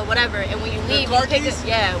bowl or whatever, and when you leave, you pick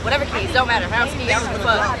up whatever keys. Don't matter. House keys. I don't give a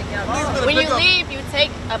fuck. When you leave, you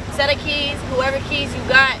take a set of keys. Whoever keys you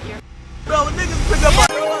got, you're. Bro, niggas pick up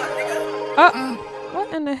my.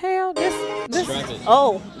 What in the hell? This.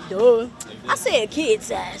 Oh, duh. I said kid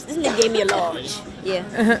size. This nigga gave me a large. Yeah.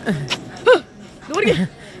 What again?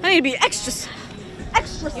 I need to be extra.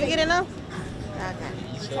 Extra. You get it now? Okay.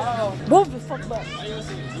 Move the fuck back. You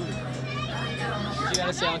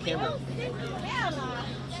gotta say on camera.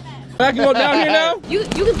 I can go down here now? You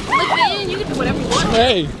can flip it in. You can do whatever you want.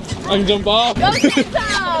 Hey, I can jump off. Go sit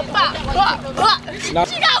down. She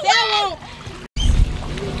got one.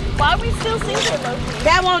 Why are we still single?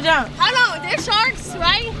 That won't jump. I know. They're sharks,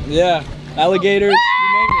 right? Yeah. Alligators. You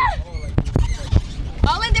name it.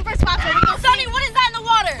 All in different spots. Sonny, what is that in the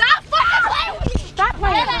water? Stop fucking playing with me. Stop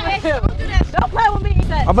playing with me. Don't do that. Don't play with me.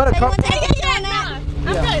 I'm gonna come. I'm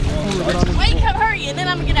good. Wait, come hurry, and then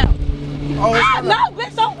I'm gonna get out. Oh, no,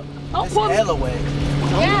 bitch, don't pull me. Hella way.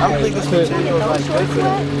 Yeah. I think this material is like good for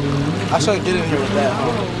that. I shouldn't get in here with that.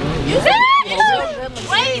 You said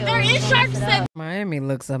wait, there is sharks that. Miami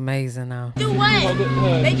looks amazing now. Do what?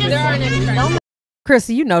 They just aren't any sharks.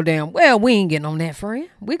 Chrissy, you know damn well we ain't getting on that, friend.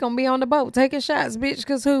 We gonna be on the boat taking shots, bitch,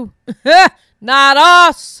 cause who? Not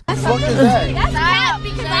us. What the fuck is that? That's not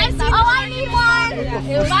because I need one.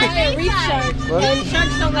 It was like a reef shark. And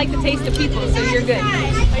sharks don't like the taste of people, so you're good.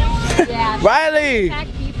 Yeah. Riley! Attack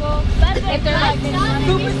people. If they're like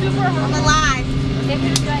super on the line.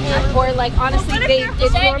 Or like honestly,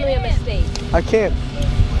 it's normally a mistake. I can't.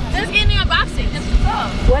 Just get in your boxing. Just go.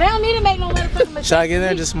 Well, they don't need to make no motherfucking mistake. Should I get in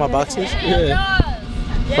there just my boxers? Yeah.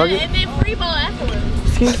 Fuck it. And then free ball afterwards.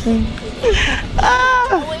 Excuse me.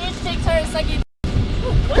 When it takes her a second.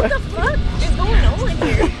 What the fuck is going on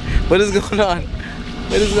here? What is going on?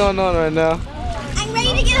 What is going on right now? I'm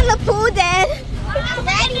ready to get in the pool, Dad. I'm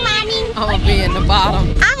ready, Mommy. I'm gonna be in the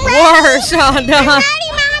bottom. I'm ready. Word, Shonda. I'm ready,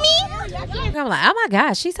 Mommy. I'm like, oh my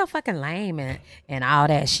gosh, she's so fucking lame and all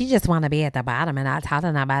that. She just want to be at the bottom and not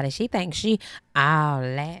talking about it. She thinks she all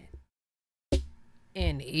that.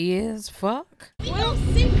 And is fuck.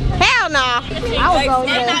 Hell no. I was going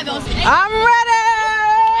I'm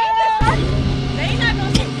ready. They not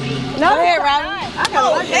gonna take me. No, go ahead, Riley.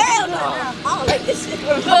 Oh, hell no. I don't like this shit.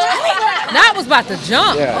 That was about to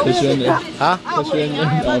jump. Yeah. Push you in there. Huh? Push you in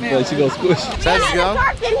there. Oh, boy, she goes squish. Let's go.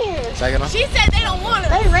 Second on. She said they don't want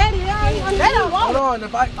us. They ready. They don't want Hold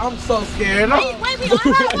on. I'm so scared. Wait, we hold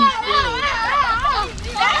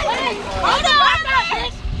on.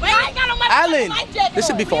 Wait, I got on my Alan, this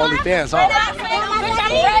should be for OnlyFans, huh?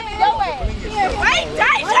 Wait,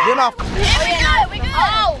 Daija. Get off. We good.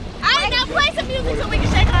 Oh, I now play some music so we can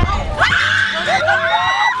shake it off.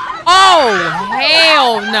 Oh,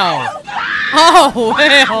 hell no. Oh,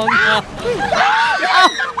 hell no.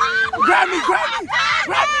 Grab me.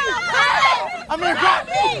 I'm here, grab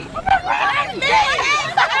me.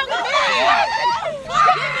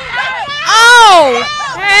 Oh,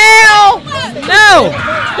 hell no.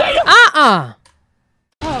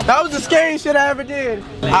 That was the scariest shit I ever did.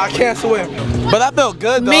 I can't swim, but that felt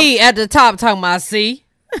good though. Me at the top talking about, see?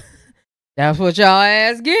 That's what y'all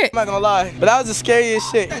ass get. I'm not gonna lie, but that was the scariest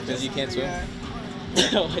shit. Because you can't swim?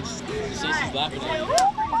 She's laughing at you.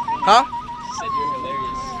 Huh? She said you're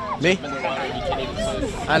hilarious. Me? Jump in the water and you can't even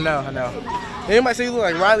swim. I know. They might say you look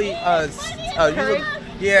like Riley. You look,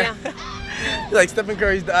 yeah. You like Stephen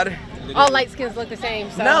Curry's daughter. All light skins look the same.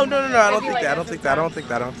 So. No. I don't think that. I don't think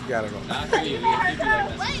that at all.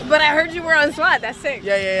 But I heard you were on SWAT. That's sick.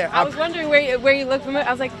 Yeah. I was wondering where you look from it.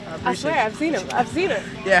 I was like, I swear, I've seen him.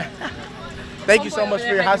 Yeah. Thank you so much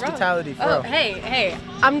for your hospitality, bro. Oh, hey,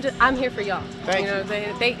 I'm here for y'all. Thank you.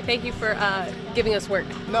 Thank you for giving us work.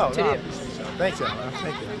 No, to do. I appreciate y'all. Thanks, y'all.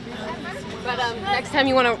 Thank you. But next time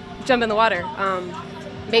you want to jump in the water,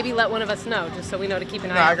 maybe let one of us know, just so we know to keep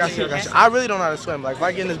an eye out. I got you. I really don't know how to swim. Like, if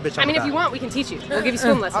I get in this bitch, I'm if you want, we can teach you. We'll give you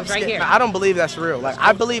swim lessons right here. I don't believe that's real. Like,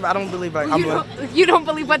 I don't believe like you don't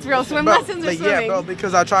believe what's real? Swim lessons or swimming? Yeah, bro,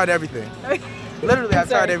 because I tried everything. Literally, I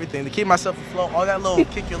tried everything. To keep myself afloat, all that little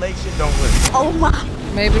kick your leg shit don't work. Oh my.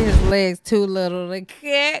 Maybe his legs too little to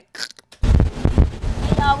kick.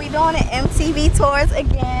 Y'all, we doing the MTV tours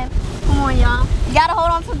again. Come on, y'all. You gotta hold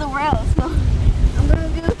on to the rails. So I'm gonna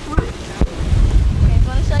do the front. Okay, I'm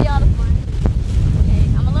gonna show y'all the front. Okay,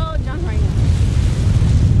 I'm a little drunk right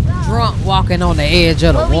now. Drunk walking on the edge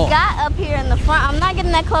of the what wall. we got up here in the front, I'm not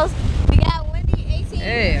getting that close. We got Wendy, 18.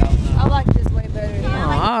 Hell no. I like this way better. Yeah,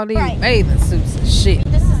 Oh, all these right. bathing suits and shit.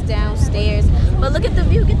 This is downstairs. But look at the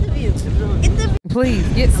view. Get the view. Get the view. Please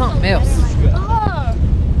get something else. Oh,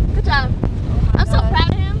 good job. I'm so proud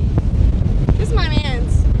of him. This is my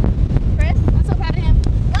man's. Chris, I'm so proud of him.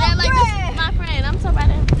 Yeah, like this is my friend. I'm so proud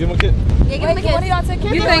of him. Give him a kiss. Yeah, give him a kiss. What do y'all take?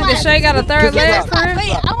 You think Deshae got a third leg for him?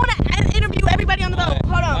 Wait, I want to interview everybody on the boat.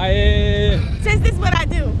 Hold on. Aye. Since this is what I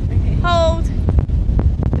do. Hold.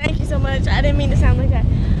 Thank you so much. I didn't mean to sound like that.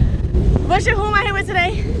 Who am I here with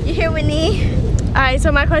today? You're here with me. Alright,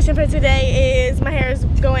 so my question for today is, my hair is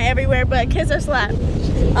going everywhere, but kiss or slap?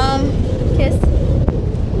 Kiss.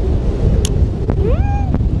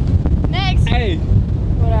 Next. Hey.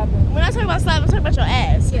 What happened? When I talk about slap, I'm talking about your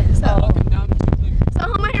ass. Yeah. So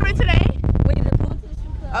who am I here with today?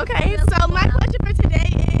 Okay, so my question for today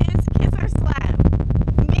is, kiss or slap?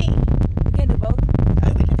 Me. We can do both.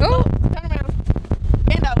 We can do Ooh. both. Turn around.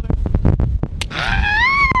 Bend over.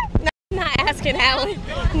 No, I'm not asking Alan.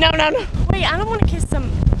 No. Wait, I don't want to kiss some.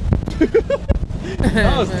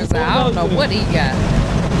 I don't know what he got.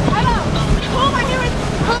 Hold on. Who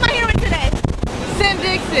am I here with today? Sim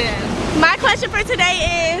Dixon. My question for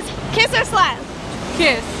today is, kiss or slap?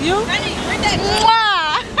 Kiss. You?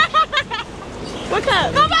 Mwah. What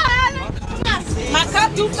cup? Come on, Alan. My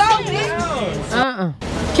cup, you told me.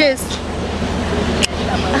 Kiss.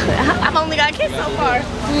 I've only got a kiss so far.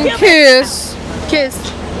 Kiss. Kiss.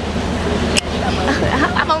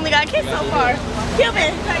 I've only got a kiss so far.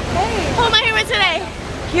 Cuban. Who am I here with today?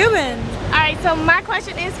 Cuban. Alright, so my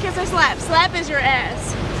question is, kiss or slap? Slap is your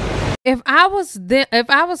ass. If I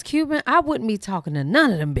was Cuban, I wouldn't be talking to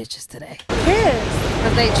none of them bitches today. Kiss.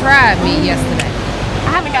 Cause they tried me yesterday.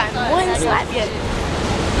 I haven't gotten one slap yet.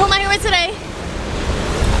 Who am I here with today?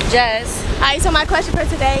 Jazz. Alright, so my question for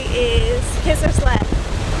today is, kiss or slap?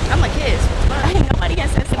 I'm a kiss. Ain't nobody got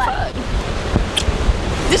said slap.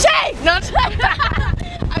 Deshae! No.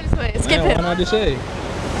 on Deshae.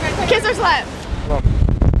 Kiss or slap? Come on.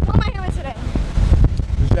 Who am I here with today?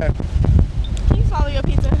 Deshae. Can you swallow your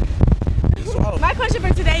pizza? Swallow. My question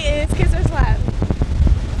for today is kiss or slap?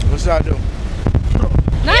 What should I do?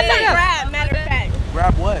 Grab, matter of fact.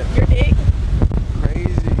 Grab what? Your dick.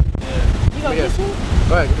 Crazy. You gonna kiss me?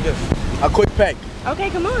 Go ahead, give me this. A quick peck. Okay,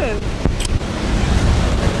 come on.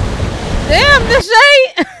 Damn,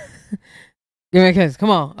 Deshae. Give me a kiss. Come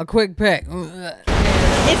on, a quick peck.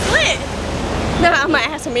 It's lit. No, I might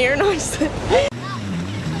have some ear noise. What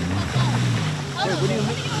do you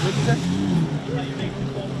say?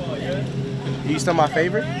 You still my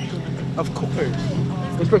favorite? Of course.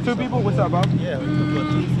 It's for 2 people? What's up, bro? Yeah, we put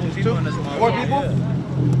 2 people. 4 people?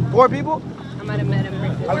 4 people? I might have met him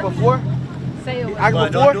briefly. I can go 4? Say it. I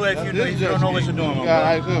can go 4? Don't do it if you don't know what you're doing. Yeah,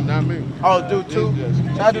 I assume, not me. Oh, do 2?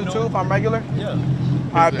 Should I do 2 if I'm regular? Yeah.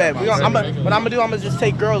 Alright, bet. What I'm gonna just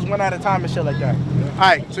take girls one at a time and shit like that.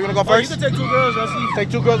 Alright, so you wanna go first? You can take 2 girls, that's easy. Take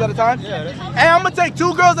 2 girls at a time? Yeah, that's easy. Hey, I'm gonna take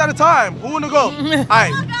 2 girls at a time. Who wanna go?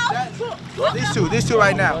 Alright. These two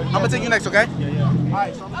right now. I'm gonna take you next, okay? Yeah.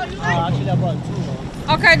 Alright, so Actually, I brought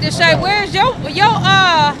 2. Okay, Deshae, where's your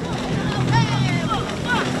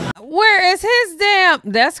where is his damn?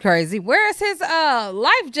 That's crazy. Where is his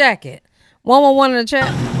life jacket? 111 in the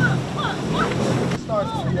chat.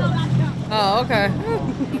 Oh, okay. I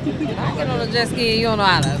get on a jet ski and you don't know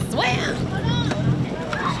how to swim.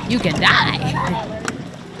 You can die.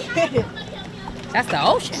 That's the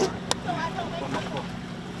ocean.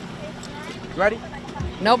 ready?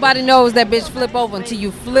 Nobody knows that bitch flip over until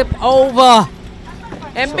you flip over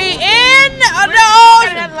and be in the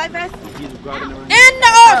ocean. In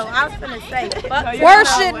the ocean. I was finna say,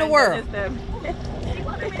 worst shit in the world.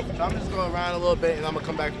 So I'm just going around a little bit and I'm gonna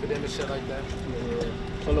come back for them and shit like that.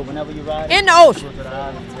 So look, whenever you ride in the ocean.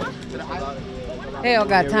 Hell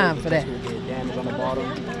got time for that. Damage on the bottom.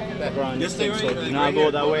 Just stay right here. So, you know, I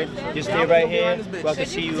go that way. Just stay right here. So I can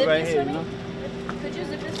see you right here, you know? Could you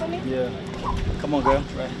zip this for me? Yeah. Come on, girl.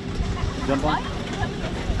 Right. Jump on.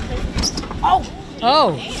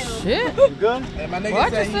 Oh, shit. You good? Hey, my nigga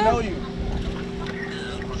Watch said he yourself. know you.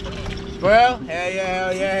 Well,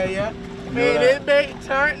 hell yeah. Man, this big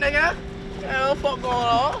turn, nigga. Hell, fuck going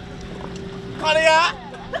on? Honey,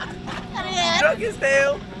 drunk as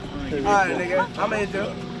hell. Alright, nigga. I'm in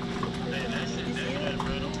too.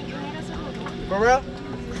 For real?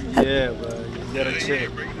 Yeah, bro. You gotta chill.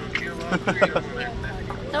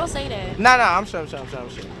 Don't say that. Nah, I'm sure.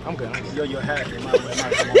 I'm good. Yo, your hat.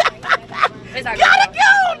 It's our Gotta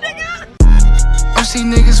go, nigga. Oh, see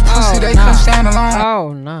niggas pussy, they couldn't stand alone.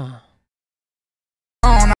 Oh, no.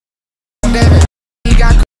 Oh, no. He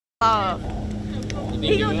got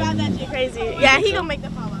He gonna drive that shit crazy. Yeah, he gonna make the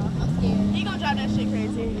fall off. I'm scared. He gonna drive that shit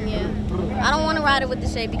crazy. Yeah. I don't want to ride it with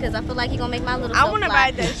Deshae because I feel like he gonna make my little I want to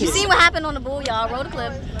ride that shit. You seen what happened on the bull, y'all? Roll the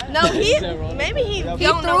clip. No, maybe he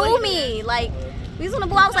threw me. Like, we was on the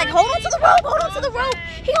bull. I was like, hold on to the rope,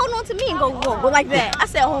 He holding on to me and go like that. I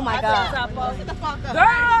said, oh my God.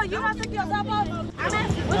 girl, you have to get your top off. I'm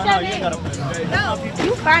asking, what's your name? No,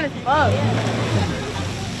 you fine as fuck.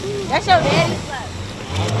 That's your daddy.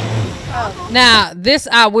 Now, this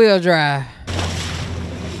I will drive.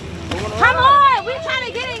 Come on, we trying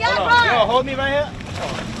to get in your car. Yo, hold me right here.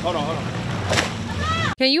 Hold on.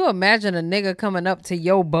 Can you imagine a nigga coming up to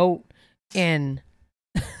your boat and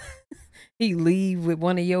he leave with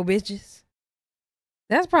one of your bitches?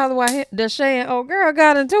 That's probably why Deshae and old girl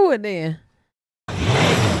got into it then.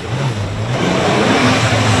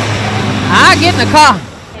 I get in the car.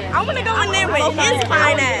 I want to go in there with his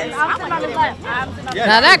fine ass.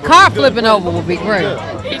 Now that car flipping over would be great.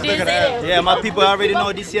 He did say that. Yeah, my people already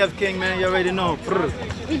know DCF King, man. You already know.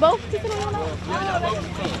 We both kissing on one.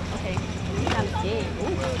 Okay.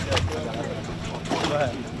 Go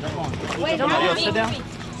ahead. Wait, don't Yo, me. sit down.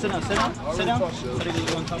 Sit down. Me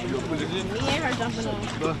and her jumping on.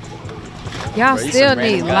 Y'all still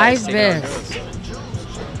need life vests.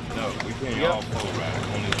 No, we can't all pull back.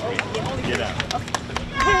 Only 3. Get out.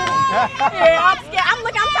 Yeah, I'm scared. I'm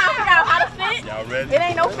trying to figure out how to fit. Y'all ready? It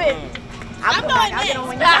ain't no fit. I'm doing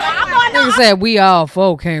this. Nigga said we all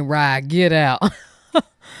four can't ride. Get out.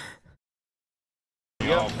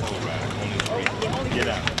 Y'all pull back. Only 3. Get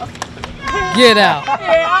out. Get out.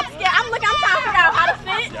 Yeah, I'm scared. I'm trying to figure out how to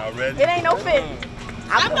fit. Y'all ready? It ain't no fit.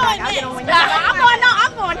 I'm doing this.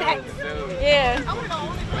 I'm going next. Yeah.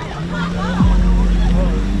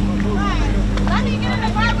 Let me get in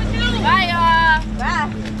the car with you. Bye, y'all. Bye.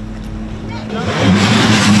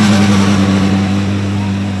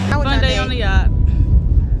 Fun day on the yacht.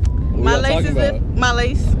 My lace is lift. My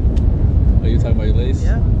lace. Oh, you talking about your lace?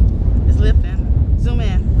 Yeah. It's lifting. Zoom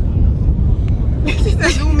in. She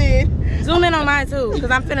said zoom in. Zoom in on mine too,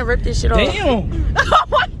 cause I'm finna rip this shit off. Damn.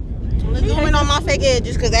 Zoom in on my fake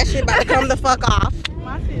edges, cause that shit about to come the fuck off.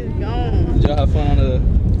 My shit is gone. Did y'all have fun on the?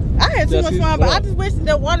 I had too much fun, but I just wish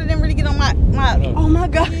the water didn't really get on my. Oh my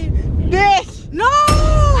god, bitch! No!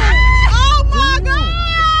 Oh my god!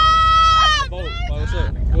 What's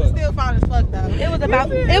up? I'm still fine as fuck though. It was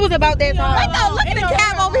about that time. Look at the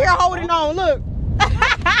cab over here holding on. Look.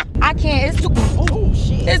 I can't. It's too. Oh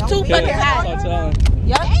shit. It's too fucking hot.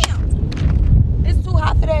 Yup. It's too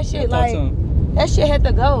hot for that shit. Like that shit had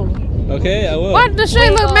to go. Okay, I will. Why does she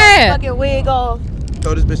look mad? Fucking wig off.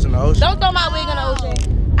 Throw this bitch in the ocean. Don't throw my wig in the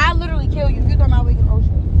ocean. I literally kill you if you throw my wig in the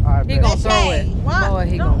ocean. All right, He gonna throw it. Boy,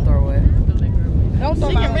 he gonna throw it. Don't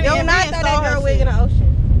throw my wig. Don't not throw that girl wig in the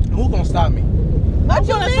ocean. Who gonna stop me? What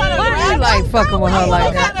you mean? Why you like fucking with her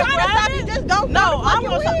like that? Just don't. No, I'm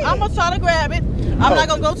gonna try to grab it. I'm not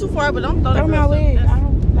gonna go too far, but don't throw my wig. I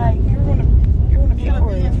don't like. You're gonna pay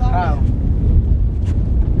for it. How?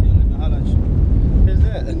 Who's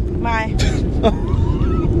that? My.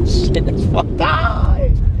 Shit, that's fucked up.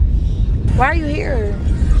 Why are you here?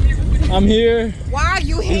 I'm here. Why are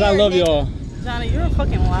you here? Because I love y'all. Johnny, you're a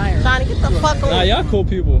fucking liar. Johnny, get the fuck Nah, away. y'all cool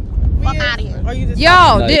people. Fuck out of here. Or you just Yo,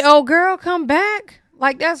 Nice. did old girl come back?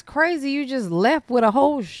 Like, that's crazy. You just left with a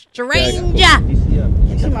whole stranger. Get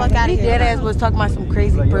the fuck out of here. Dead ass was talking about some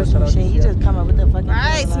crazy personal shit. He just come up with the fucking.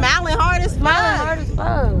 Right, smiling hard as fuck. Smiling hard as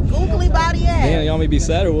fuck. Googly body ass. Damn, y'all may be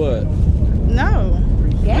sad or what? No.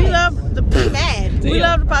 Yes. We love the Be mad. Damn. we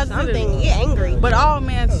love the positivity. Something. Get angry. But all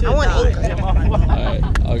men should. I want die. angry. Alright,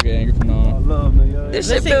 I'll get angry from now on. Love me, yo. This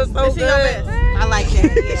shit feels so This is your good. best. I like that.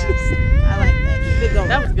 Yeah. I like that. Keep it going.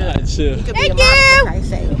 That was good. Alright, chill. You could be a mom, for Christ's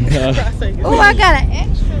sake. Oh, I got an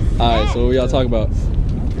extra. Alright, so what y'all talk about?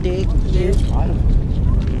 Dick.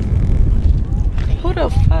 Who the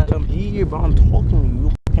fuck? I'm here, bro. I'm talking to you.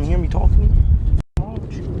 You can hear me talking?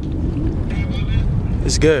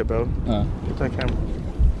 It's good, bro. Get that camera.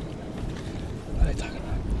 What are they talking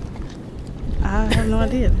about? I have no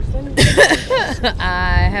idea.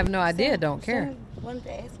 I have no idea. Don't care. Wanted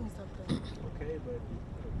to ask me something. Okay, but.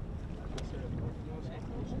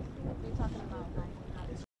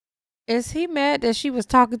 Is he mad that she was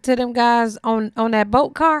talking to them guys on that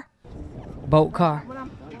boat car? Boat car.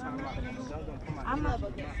 I'm not.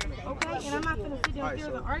 Okay, and I'm not gonna sit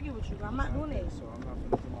downstairs and argue with you. I'm not doing that.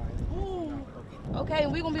 Okay,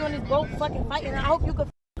 we gonna be on this boat fucking fighting. I hope you can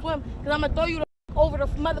swim, cause I'm gonna throw you over the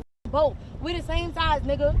mother boat. We the same size,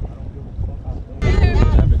 nigga.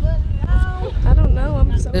 I don't know.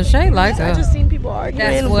 I'm so. Deshae likes her. I just seen people arguing.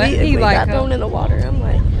 That's what we he like got her. thrown in the water. I'm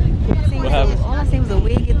like, What happened? all I seen was a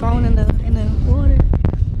wig get thrown in the water.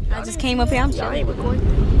 I just came up here. I'm chilling.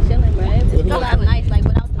 Chilling, bro. It's nice, like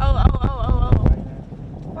without. Oh.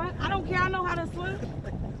 I don't care. I know how to swim.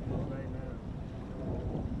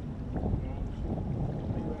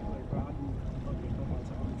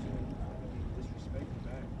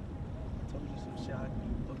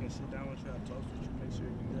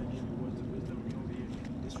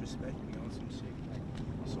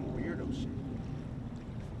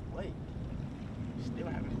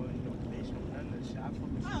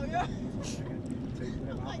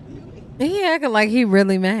 He acting like he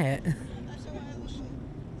really mad.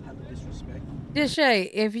 Deshae,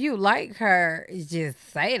 if you like her, just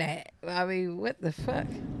say that. I mean, what the fuck?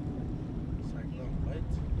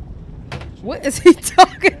 What is he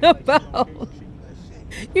talking about?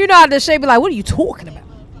 You know how Deshae be like, what are you talking about?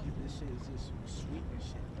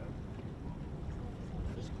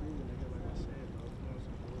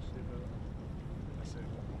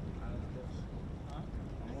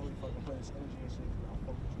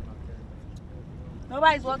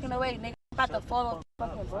 Nobody's walking away, nigga. I'm about to fall off the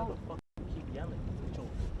fucking boat. Keep yelling with your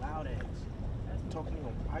loud ass. Talking to you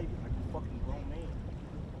on private like a fucking grown man.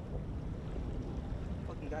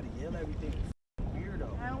 Fucking gotta yell everything.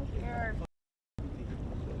 Weirdo. I don't care.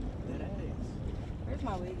 That ass. Where's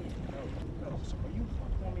my wig? No. So are you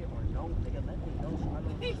fucking on me or no? Nigga, let me know. So I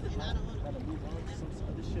know you gotta move on to some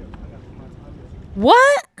other shit. I gotta put my time in.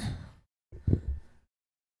 What?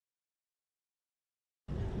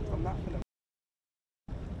 I'm not gonna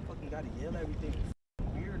fucking gotta yell everything.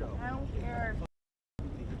 Weirdo. I don't care.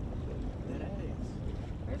 That ass.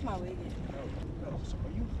 Where's my wig? No. So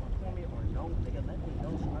are you fucking on me or no? Nigga, let me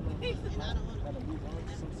know. So I know you gotta move on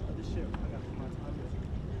to some other shit. I gotta put my time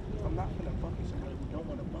in. I'm not gonna fuck with somebody who don't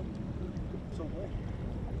wanna fuck with me. So what?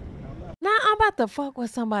 Now I'm about to fuck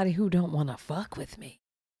with somebody who don't want to fuck with me.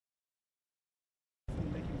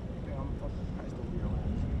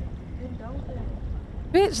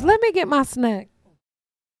 Bitch, let me get my snack.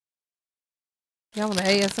 Y'all want to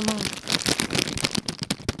ASMR?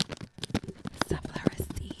 Supler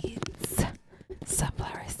receipts.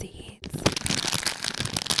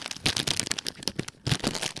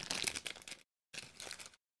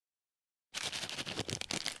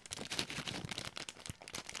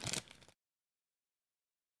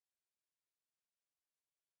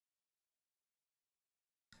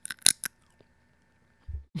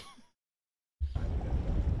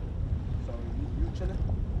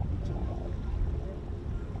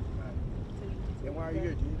 And why are you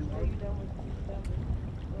here? Do you need to go home?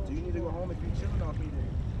 Do you need to go home if you're chilling off me then?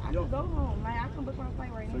 I can go home. Like, I can book my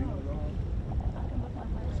flight right now. So you want to go home? I can book my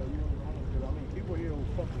flight. So you want to go home? Because, I mean, people here will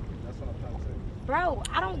fuck with you. That's what I'm trying to say. Bro,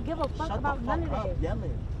 I don't give a fuck about none of that. Shut the fuck up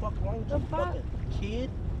yelling. Fuck wrong with you, fucking kid?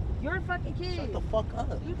 You're a fucking kid. Shut the fuck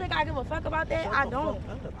up. You think I give a fuck about that? I don't.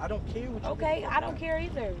 I don't care what you Okay, I don't care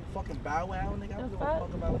either. Fucking bow wow, nigga. I don't give a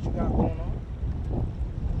fuck about what you got going on.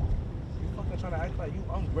 You fucking trying to act like you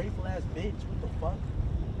ungrateful ass bitch. What the fuck?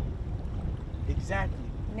 Exactly.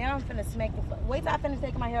 Now I'm finna smack the fuck. Wait till I finish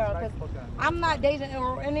taking my hair out, cause I'm not Daija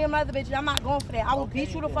or any of my other bitches. I'm not going for that. I will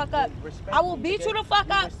beat you the fuck up. I will beat you the fuck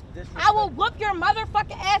up. I will whoop your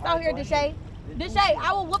motherfucking ass out here, Deshae. Deshae,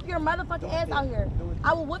 I will whoop your motherfucking ass out here.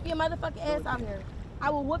 I will whoop your motherfucking ass out here. I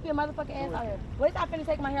will whoop your motherfucking ass out here. Wait till I finish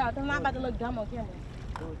taking my hair out, cause I'm not about to look dumb on camera.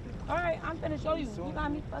 Alright, I'm finna show you. You got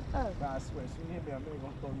me fucked up. I swear, as soon as you hit me, Amir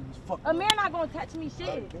gonna throw you this fuck. Amir not gonna touch me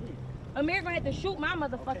shit. Amir gonna have to shoot my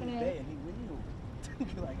motherfucking ass. And he will.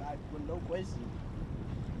 Like, with no question.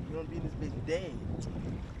 You don't be in this bitch dead.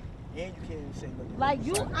 And you can't even say nothing. Like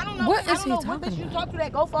you, I don't know. What is he talking about? You talk to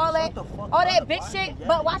that go for all that bitch shit.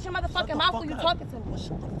 But watch your motherfucking mouth when you talking to me.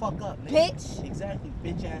 Shut the fuck up, nigga. Bitch. Exactly,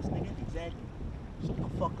 bitch ass nigga. Exactly. Shut the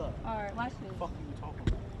fuck up. Alright, watch this. What the fuck are you talking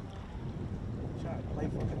about? You trying to play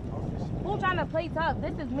fucking tough and shit. Who trying to play tough?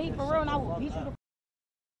 This is me for real, and I will beat you the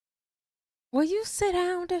Will you sit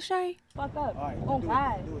down, Deshae? fuck up. Right, oh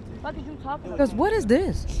God. What is you talking about? Because what is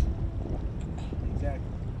this? Exactly.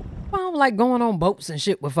 I don't like going on boats and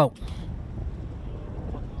shit with folks.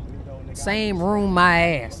 Same room, my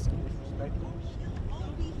ass.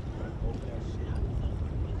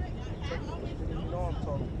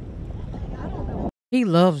 He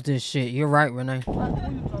loves this shit. You're right, Renee.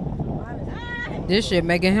 This shit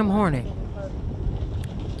making him horny.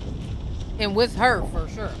 And with her, for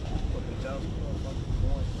sure.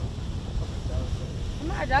 I'm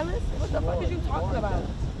not jealous. What the fuck is you talking about?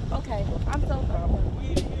 Okay, I'm so sorry.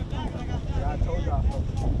 Yeah, I told y'all, folks,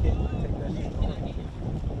 you can't take that shit home.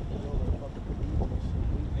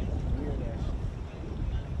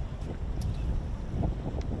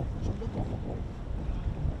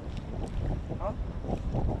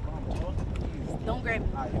 Don't grab me.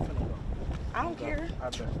 I don't care. I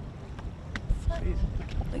bet.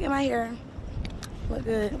 Look at my hair. Look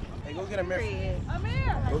good. Hey, go get a mirror for me.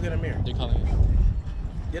 Amir! Go get a mirror. They're calling you.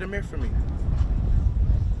 Get a mirror for me.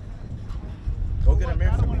 Go get a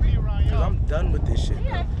mirror for me. Because I'm done with this shit,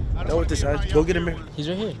 bro. Done with this. Go get a mirror. He's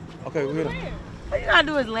right here. Okay, we're gonna. All you gotta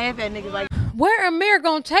do is laugh at niggas like. Where Amir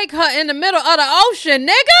gonna take her in the middle of the ocean,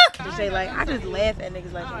 nigga? Just say like, I just laugh at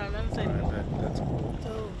niggas like. Alright, that's cool.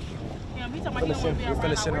 We're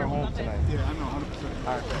finna send her home tonight. Yeah, I know, 100%.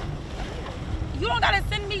 Alright. You don't gotta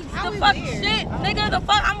send me the fuck shit, nigga. The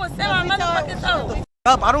fuck, I'm gonna send my motherfucking soul.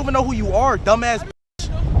 Up, I don't even know who you are, dumbass.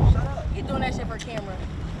 You doing that shit for camera?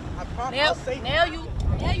 I promise. Now you.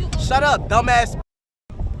 Shut up, dumbass.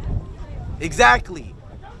 Exactly.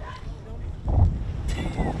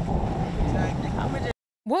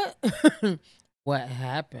 What? What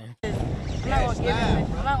happened? I'm not gonna give him.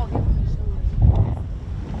 I'm not gonna give him the shoes.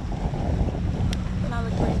 When I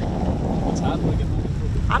look crazy.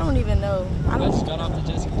 I don't even know. I just got off the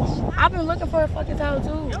jet skis. I've been looking for a fucking towel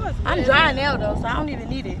too. I'm dry now though, so I don't even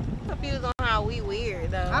need it. I'm confused on how we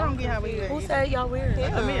weird though. I don't get how we weird. Who said y'all weird?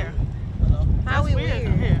 Amir. How we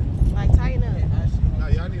weird? Like tighten up. No,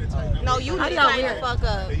 y'all need to tighten up. No, you need to tighten the fuck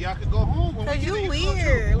up. Y'all can go home. Cause you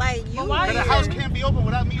weird. Like you weird. The house can't be open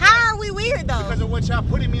without me. How are we weird though? Because of what y'all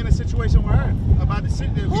putting me in a situation with her. About to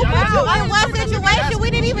sit there. Who put you in what situation? We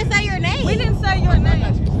didn't even say your name. We didn't say your name.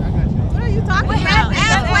 I got you. What are you talking about?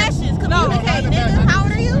 Ask questions. Communicate, nigga. How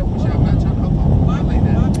old are you?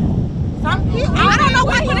 I don't know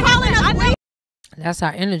why you're calling us weird. That's how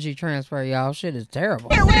energy transfer, y'all. Shit is terrible.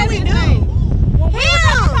 What do we do?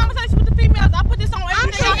 Conversation with the females. I put this on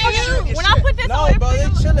everything. When I put this on bro, they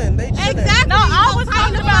chilling. They chilling. Exactly. No, I was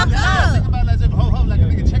talking about Think about it as if ho like a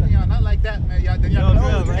nigga checking y'all, not like that, man. Y'all then y'all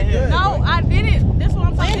know right here. No, I didn't. This is what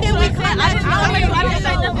I'm talking When did we come I didn't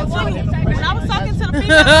say nothing to you. When I was talking to the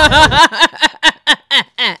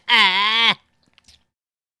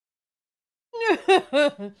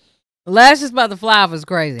females. Lashes about to fly was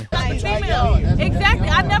crazy. Exactly.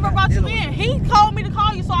 I never brought you in. He told me to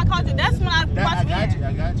call you, so I called you. That's when I brought you in.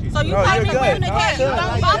 I got you. So you No, called you're me weird. good. No, You sure.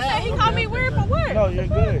 know, Bob said he called me weird for what? No, you're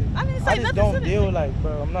good. I didn't say I just nothing don't to deal this. like,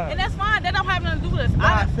 bro. I'm not. And that's fine. That don't have nothing to do with us.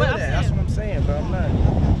 I feel that. That's what I'm saying, bro. I'm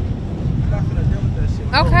not gonna deal with that shit.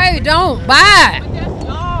 Okay, don't. Bye.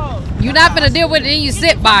 No. You're not gonna deal with it and you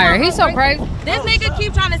sit by her. He's so crazy. This nigga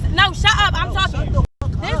keep trying to. No, shut up. I'm talking.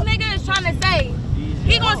 This nigga is trying to say.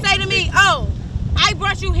 He gonna say to me, "Oh, I I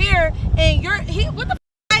brought you here and what the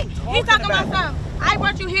f? He talking about something. I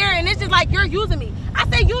brought you here and it's just like you're using me. I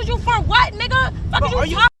say use you for what, nigga? Fuck are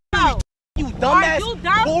you talking about? You dumbass,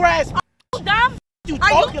 poor ass. You dumb? You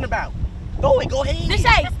talking about? Go ahead.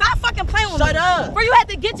 Deshae, stop fucking playing with me. Shut up. Bro, you have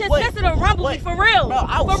to get your sister to rumble me for real. Bro,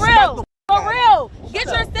 for real. Get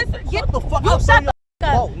your sister. Get the fuck up. You shut the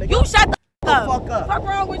fuck up. You shut the fuck up. What's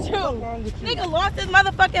wrong with you? Nigga lost his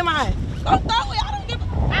motherfucking mind. Go throw it. I don't give a.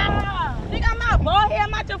 Nigga, I'm not bald head.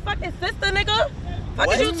 I'm not your fucking sister, nigga.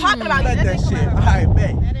 Fuck is you talking about? Bet that shit. Alright,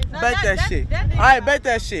 bet. Bet that shit. Alright, bet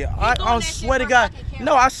that shit. I swear to God.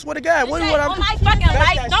 No, I swear to God. What do you want? On my fucking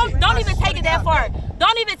life. Don't even take it that far.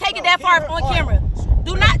 Don't even take it that far on camera.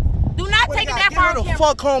 Do not take it that far on camera. Get her the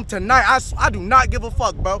fuck home tonight. I do not give a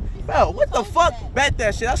fuck, bro. Bro, what the fuck? Bet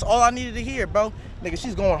that shit. That's all I needed to hear, bro. Nigga,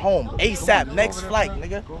 she's going home ASAP. Next flight,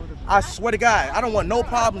 nigga. I swear to God. I don't want no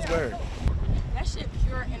problems with her. That shit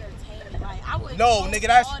pure entertainment. Like, No, nigga,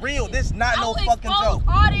 that's real. This not no fucking joke.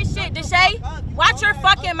 All this shit, Deshae. Watch your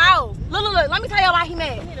fucking mouth. Look. Let me tell y'all why he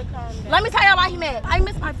mad. I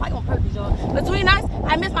missed my flight on purpose, y'all. Between us,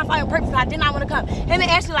 I missed my flight on purpose. I did not want to come. And then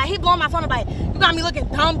actually, like, he blowing my phone up like, you got me looking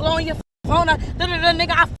dumb, blowing your phone up.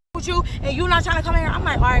 Nigga, I with you, and you not trying to come here. I'm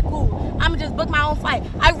like, all right, cool. I'ma just book my own flight.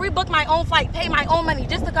 I rebooked my own flight, pay my own money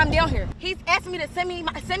just to come down here. He's asking me to send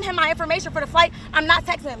him my information for the flight. I'm not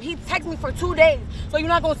texting him. He texted me for 2 days. So you're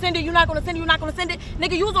not gonna send it. You're not gonna send it.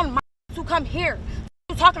 Nigga, you was on my to come here. What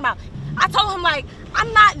you talking about? I told him like,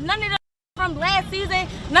 I'm not none of that from last season.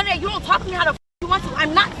 None of that. You don't talk to me how the you want to.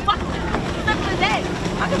 I'm not fucking with you. Simple as that.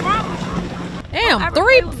 Fucking wrong with you. Damn, 4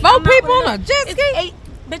 people on a jet ski. It's 8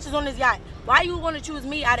 bitches on this yacht. Why you want to choose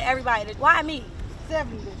me out of everybody? Why me?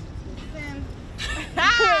 7 bitches. 6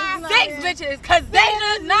 bitches, cause they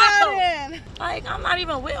just know. Like, I'm not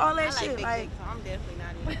even with all that shit. Like, so I'm definitely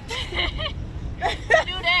not even.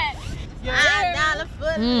 do that.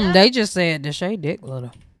 They just said Deshae dick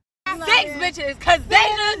little. 6 bitches, cause they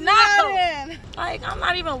just know. Like, I'm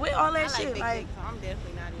not even with all that shit. Like, so I'm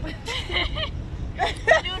definitely not even.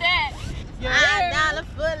 do that. $5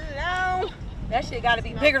 foot long. That shit gotta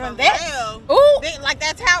be bigger than that. Ooh, big, like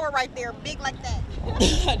that tower right there, big like that.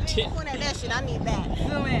 Point at that shit, I need that.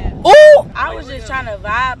 Ooh, I was just trying to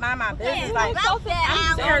vibe, mind my business. Like, I'm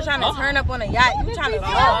sitting here trying to turn up on a yacht. You trying to vibe?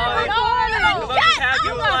 I'm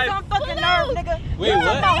on some fucking nerve, nigga. Wait, you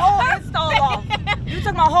took my whole install off. You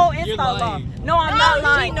took my whole install off. No, I'm not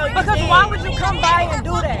lying. Because why would you come by and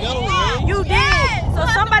do that? You did. So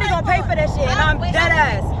somebody gonna pay for that shit, and I'm dead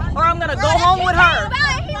ass, or I'm gonna go home with her.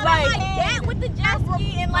 Like that with the jet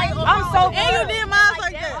ski and like I'm so and you did mine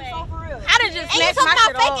like that. I'm so for real. I done just snatched my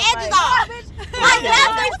shit off. Fake edges off. Like that's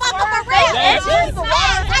they fucking for real edges.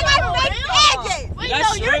 I got fake edges.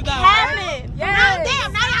 That's You're capping. Damn,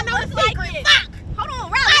 now I know the secret. Fuck. Hold on,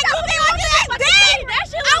 right? Like you see what you just did?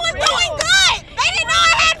 I was doing good. They didn't know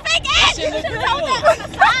I had fake edges. You should have told that on the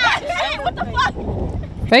side. What the fuck?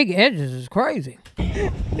 Fake edges is crazy. No,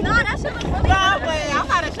 that shit was really good. I'm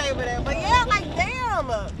not ashamed of that. But yeah, like damn.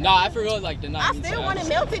 Nah, I forgot like the night. I still want it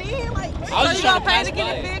melted in. Like, I was you trying gonna pay to to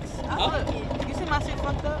get it fixed? You see my shit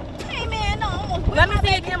fucked up? hey man, no. Let me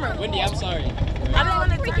see a camera. Wendy, I'm sorry. I don't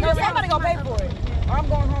want to. Somebody gonna pay for it, or I'm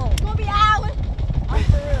going home. It's gonna be an hour. I'm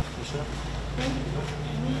for real.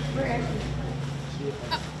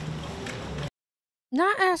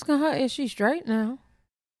 Not asking her is she straight now.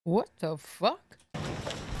 What the fuck?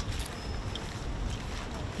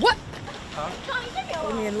 What?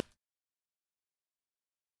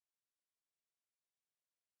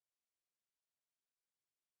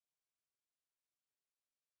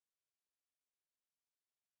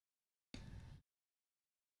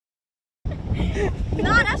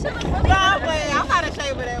 No, that shit was really good. I'm not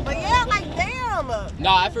ashamed of that. But yeah, like damn.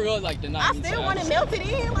 Nah, I forgot like the night. I still want it melted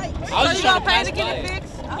in. Like, I was you trying gonna pay to to get it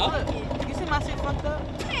fixed? You see my shit fucked up?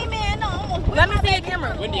 hey man, no. Let me see a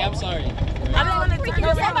camera. Wendy, I'm sorry. I don't want to.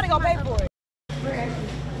 Somebody gonna pay for it.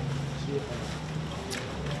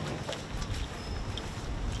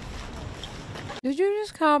 Did you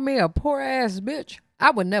just call me a poor ass bitch? I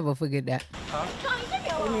would never forget that.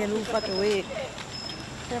 Give me a new fucking wig.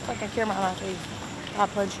 Get a fucking camera on my face. I'll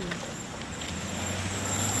punch you.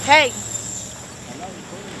 Hey.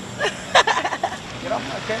 Get off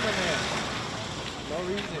my camera, man. No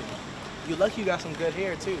reason. You lucky you got some good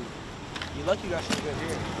hair too. You lucky you got some good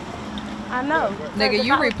hair. I know. Nigga,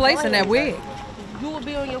 you replacing that wig. You will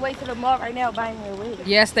be on your way to the mall right now buying your wig.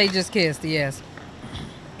 Yes, they just kissed. Yes.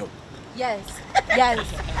 Yes. Yes.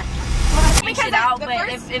 speak shit out, but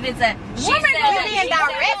if it's a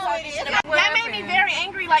that made me very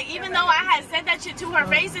angry. Like, even though I had said that shit to her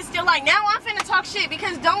face, it's still like, now I'm finna talk shit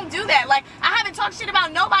because don't do that. Like, I haven't talked shit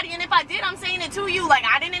about nobody, and if I did, I'm saying it to you. Like,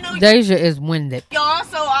 I didn't know Deja is winded. y'all,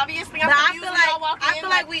 so obviously I'm confused. I feel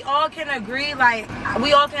like we all can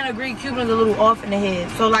agree, Cuban's a little off in the head.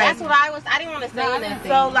 So like that's what I didn't want to say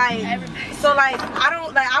anything. So like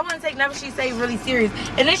I wouldn't take nothing she say really serious.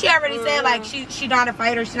 And then she already said like she not a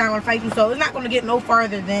fighter, she's not gonna fight you. So it's not gonna get no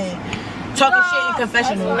farther than talking shit in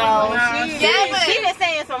confessional. No, she been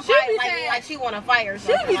saying some fight like she wanna fight or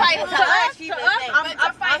something. She be fighting to us.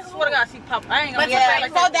 I swear to God, she pop. I ain't gonna say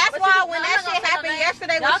so that's why when that shit happened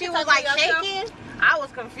yesterday, when she was like shaking, I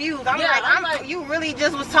was confused. I'm like, you really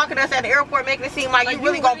just was talking to us at the airport, making it seem like you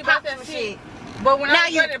really gonna pop some shit. But when I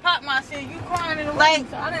was ready to pop my shit, you crying in the room,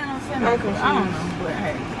 so I didn't understand. I don't know, but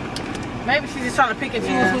hey, maybe she's just trying to pick and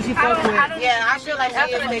choose who she fuck with. Yeah, I feel like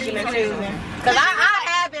she is picking and choosing. Cause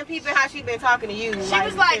I have been peeping how she been talking to you. She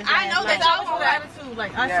was like, I know that y'all was attitude.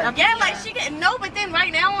 Like, like she didn't know, but then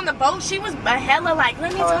right now on the boat, she was a hella like,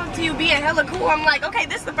 let me talk to you, being hella cool. I'm like, okay,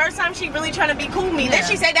 this is the first time she really trying to be cool with me. Then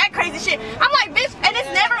she said that crazy shit. I'm like, bitch, and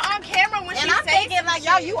it's never on camera when she says. And I'm thinking like,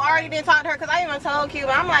 yo, you already didn't talk to her, cause I even told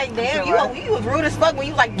Cuba. I'm like, damn, you was rude as fuck when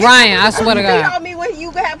you like. Ryan, I swear to God. You on me when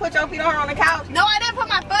you had put your feet on her on the couch. No, I didn't put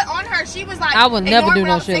my foot on her. She was like, I would never do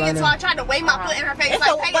no shit like that. So I tried to wave my foot in her face,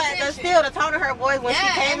 like, pay attention. Still, the tone of her voice when she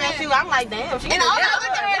came at you, I'm like, damn. She and all the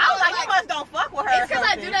other things, I was like, you must don't fuck with her. It's because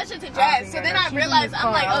I do that shit to Jazz. So then I realized,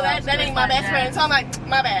 I'm like, oh, that ain't my best friend. So I'm like,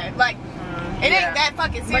 my bad. Like, it ain't that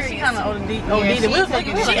fucking serious. But she kind of OD'd. We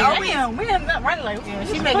not running like,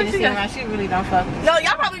 she making it seem like she really don't fuck with you. No,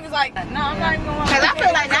 y'all probably was like, no, I'm not even going to. Because I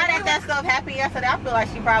feel like now that stuff happened yesterday, I feel like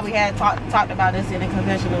she probably had talked about this in the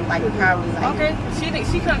confessional, like probably like. Okay,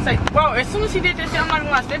 she couldn't say, bro, as soon as she did this shit, I'm not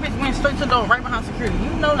gonna lie, that bitch went straight to the door right behind security.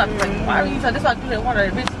 You know, like, why are you talking? This is why I do that water,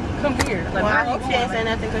 that bitch. Come here. Like, well, I hope she ain't saying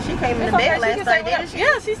nothing because she came in the bed last night, didn't she?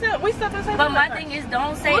 Yeah, she said, we slept in the same But my thing is,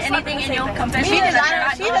 don't say anything in your confession. She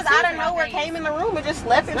just out of nowhere came in the room and just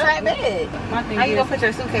slept inside bed. How you gonna put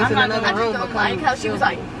your suitcase in another room? I like how she was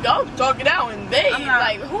like, y'all talking out and they,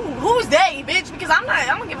 like, who's they, bitch? Because I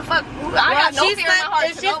don't give a fuck. I got no fear in my heart.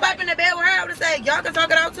 If she slept in the bed with her, I would say, y'all can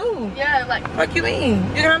talk it out too. Yeah, like. What you mean?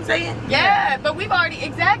 You know what I'm saying? Yeah, but we've already,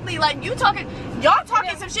 exactly, like, y'all talking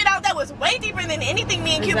some shit out that was way deeper than anything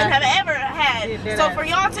me and Cuban have ever had. So for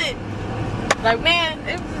y'all to, like, man,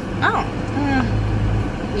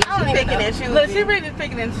 She picking and choosing. Look, she really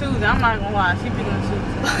picking and choosing. I'm not gonna lie, she picking and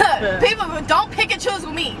choosing. People don't pick and choose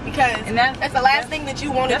with me because that's the last thing that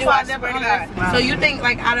you want to do. I swear to God. So you think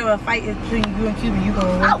like out of a fight between you and Cuban, you go?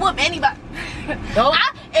 I'll whoop anybody. No,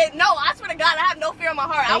 I swear to God, I have no fear in my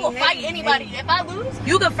heart. I will fight anybody. If I lose,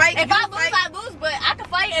 you can fight. If I lose, I lose. But I can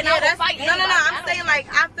fight and I will fight anybody. No. I'm saying like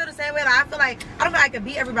I feel the same way. Like I feel like I don't feel like I can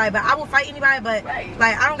beat everybody, but I will fight anybody. But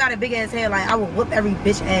like I don't got a big ass head. Like I will whoop every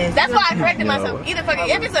bitch ass. That's why I corrected myself. Either fucking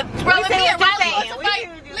if it's a brother, me and Riley wants to fight.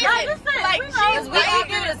 Listen, like we all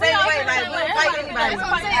feel the same way. Like we'll fight anybody.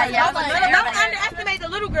 Don't underestimate the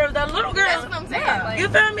little girls. The little girls. That's what I'm saying. You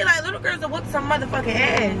feel me? Like little girls will whoop some motherfucking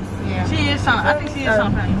ass. Yeah. She is something. I think she is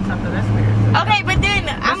something. That's weird. Okay, but then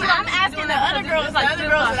I'm asking the other girls, like the other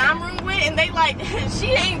girls that I'm rooming with, and they like,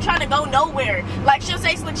 she ain't trying to go nowhere. Like she'll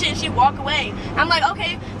say slick shit and she walk away. I'm like,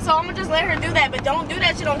 okay, so I'm gonna just let her do that, but don't do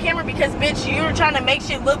that shit on camera because bitch, you're trying to make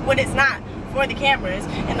shit look what it's not for the cameras.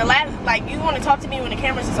 And the last, like, you want to talk to me when the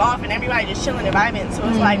cameras is off and everybody just chilling and vibing. So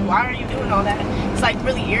it's like, why are you doing all that? It's like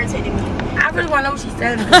really irritating me. I really want to know what she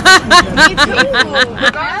said. Me too.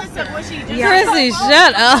 Regardless of what she just said. Chrissy,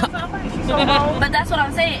 shut up. But that's what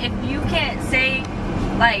I'm saying. If you can't say,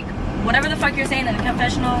 like, whatever the fuck you're saying in the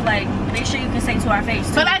confessional, like, make sure you can say to our face.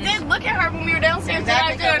 But I did look at her when we were downstairs.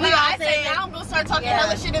 Exactly. I said, now I'm going to start talking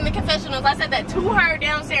hella shit in the confessionals. I said that to her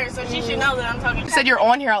downstairs, so she should know that I'm talking. She said you're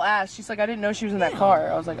on here, I'll ask. She's like, I didn't know she was in that car.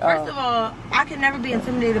 I was like, oh. First of all, I can never be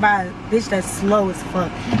intimidated by a bitch that's slow as fuck.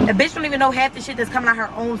 A bitch don't even know half the shit that's coming out her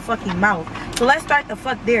own fucking mouth. So let's start the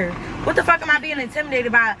fuck there. What the fuck am I being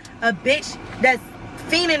intimidated by a bitch that's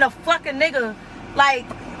fiending a fucking nigga? Like,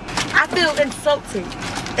 I feel insulted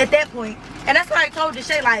at that point. And that's why I told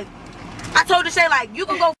Deshae, like, you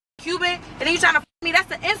can go Cuban and then you trying to f me.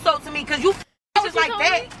 That's an insult to me because you just like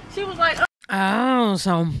that. She was like, oh,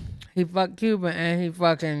 so he fucked Cuban and he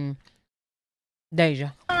fucking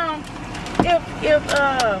Daija. What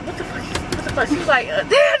the fuck? She was like, damn,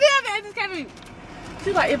 it just came to me. She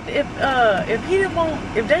was like, if he didn't want,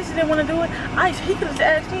 if Daija didn't want to do it, he could have just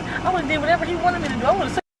asked me. I would have did whatever he wanted me to do. I would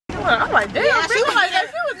have said, I'm like, damn. Yeah, she was like, she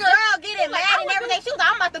was girl getting mad and everything. She was like,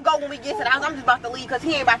 I'm about to go when we get to the house. I'm just about to leave because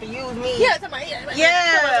he ain't about to use me. Yeah, somebody.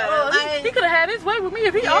 He could have had his way with me.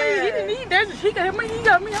 If he didn't need that, he got me. He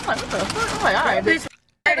got me. I'm like, what the fuck? I'm like, all right, bitch.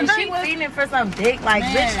 And she feeding for some dick, like,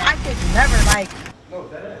 bitch, I could never, like. No,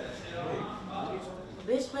 that ass.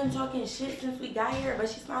 Bitch been talking shit since we got here, but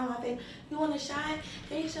she smiling in my face. You want a shot?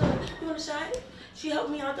 Daija, you want a shot? She helped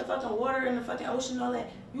me out the fucking water in the fucking ocean and all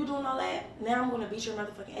that. You doing all that? Now I'm gonna beat your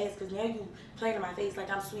motherfucking ass because now you playing in my face like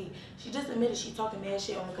I'm sweet. She just admitted she talking mad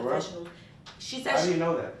shit on the confessional. She said How do you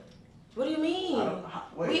know that? What do you mean?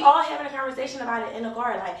 We all having a conversation about it in the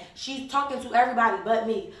car. Like, she's talking to everybody but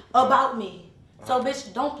me about me. So,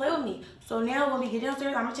 bitch, don't play with me. So now when we get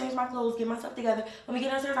downstairs, I'm gonna change my clothes, get myself together. When we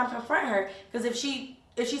get downstairs, I'm confronting her. Because if she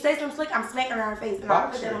says something slick, I'm smacking her in her face. And I'll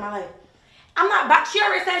put that in my life. I'm not, she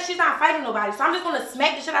already said she's not fighting nobody. So I'm just gonna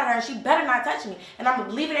smack the shit out of her and she better not touch me. And I'm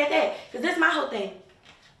gonna leave it at that. Because this is my whole thing.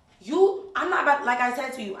 I'm not about, like I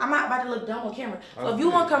said to you, I'm not about to look dumb on camera. So if you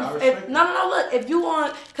want look, if you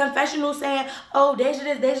want confessional saying, oh, Daija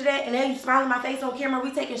this, Daija that, and then you smiling in my face on camera,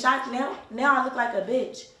 we taking shots, now I look like a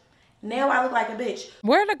bitch. Now I look like a bitch.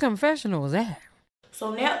 Where the confessionals at?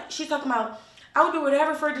 So now she's talking about, I would do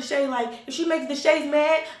whatever for Deshae. Like, if she makes Deshae's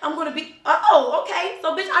mad, I'm going to be, oh, okay.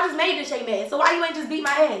 So, bitch, I just made Deshae mad. So why you ain't just beat my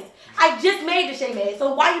ass? I just made Deshae mad.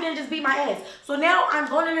 So why you didn't just beat my ass? So now I'm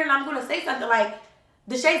going in there and I'm going to say something like,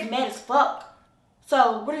 Deshae's mad as fuck.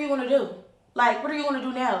 So what are you going to do? Like, what are you going to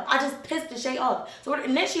do now? I just pissed Deshae off. So,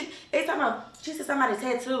 and then she said somebody's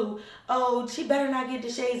tattoo. Oh, she better not get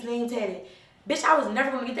Deshae's name tatted. Bitch, I was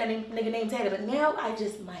never going to get that nigga name tatted, but now I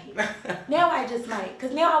just might. Now I just might.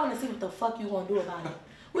 Because now I want to see what the fuck you going to do about it.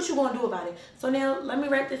 What you going to do about it? So now, let me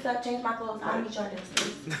wrap this up, change my clothes. I'll meet y'all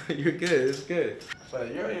downstairs. You're good. It's good.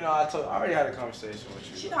 But you already know, I already had a conversation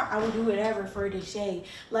with you. She thought I would do whatever for Deshae.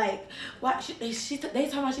 Like, why? They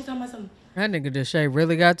talking about something. That nigga Deshae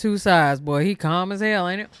really got two sides, boy. He calm as hell,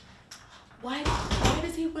 ain't it? Why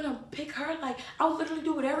does he want to pick her? Like, I'll literally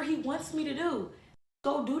do whatever he wants me to do.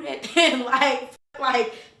 Go do that then.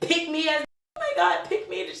 Like, pick me as, oh my God, pick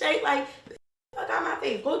me Deshae. Like, fuck out my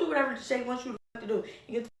face. Go do whatever Deshae wants you to do.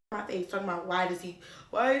 You get my face talking about why does he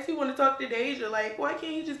want to talk to Daija? Like, why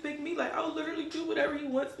can't he just pick me? Like, I'll literally do whatever he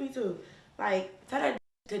wants me to. Like, tell that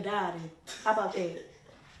to die then. How about that?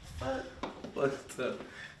 Fuck. What's up?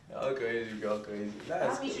 Y'all crazy, y'all crazy.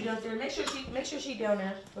 I'll meet you downstairs. Make sure she down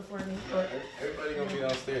there before me. Everybody gonna be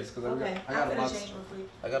downstairs because I got a box.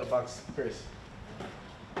 I got a box first.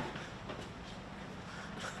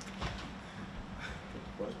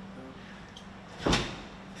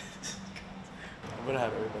 I'm gonna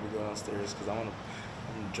have everybody go downstairs because I'm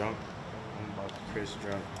drunk. I'm about to Chris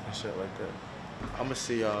drunk and shit like that. I'm gonna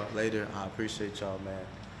see y'all later. I appreciate y'all, man.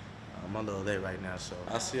 I'm a little late right now, so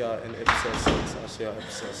I'll see y'all in episode 6. I'll see y'all in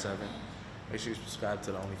episode 7. Make sure you subscribe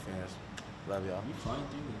to the OnlyFans. Love y'all. You flying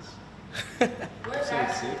through this?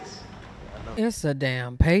 Episode 6. It's a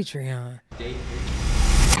damn Patreon.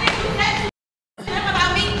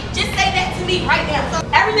 About me, just say that to me right now. So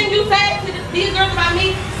everything you said to these girls about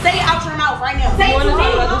me, say it out your mouth right now. Say it to me. What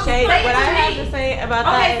I have to say about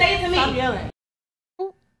that? Okay, say it to me. Stop yelling.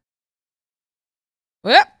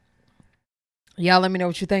 Well, y'all let me know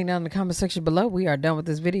what you think down in the comment section below. We are done with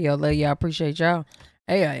this video. Love y'all. Appreciate y'all.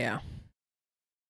 Hey, yeah.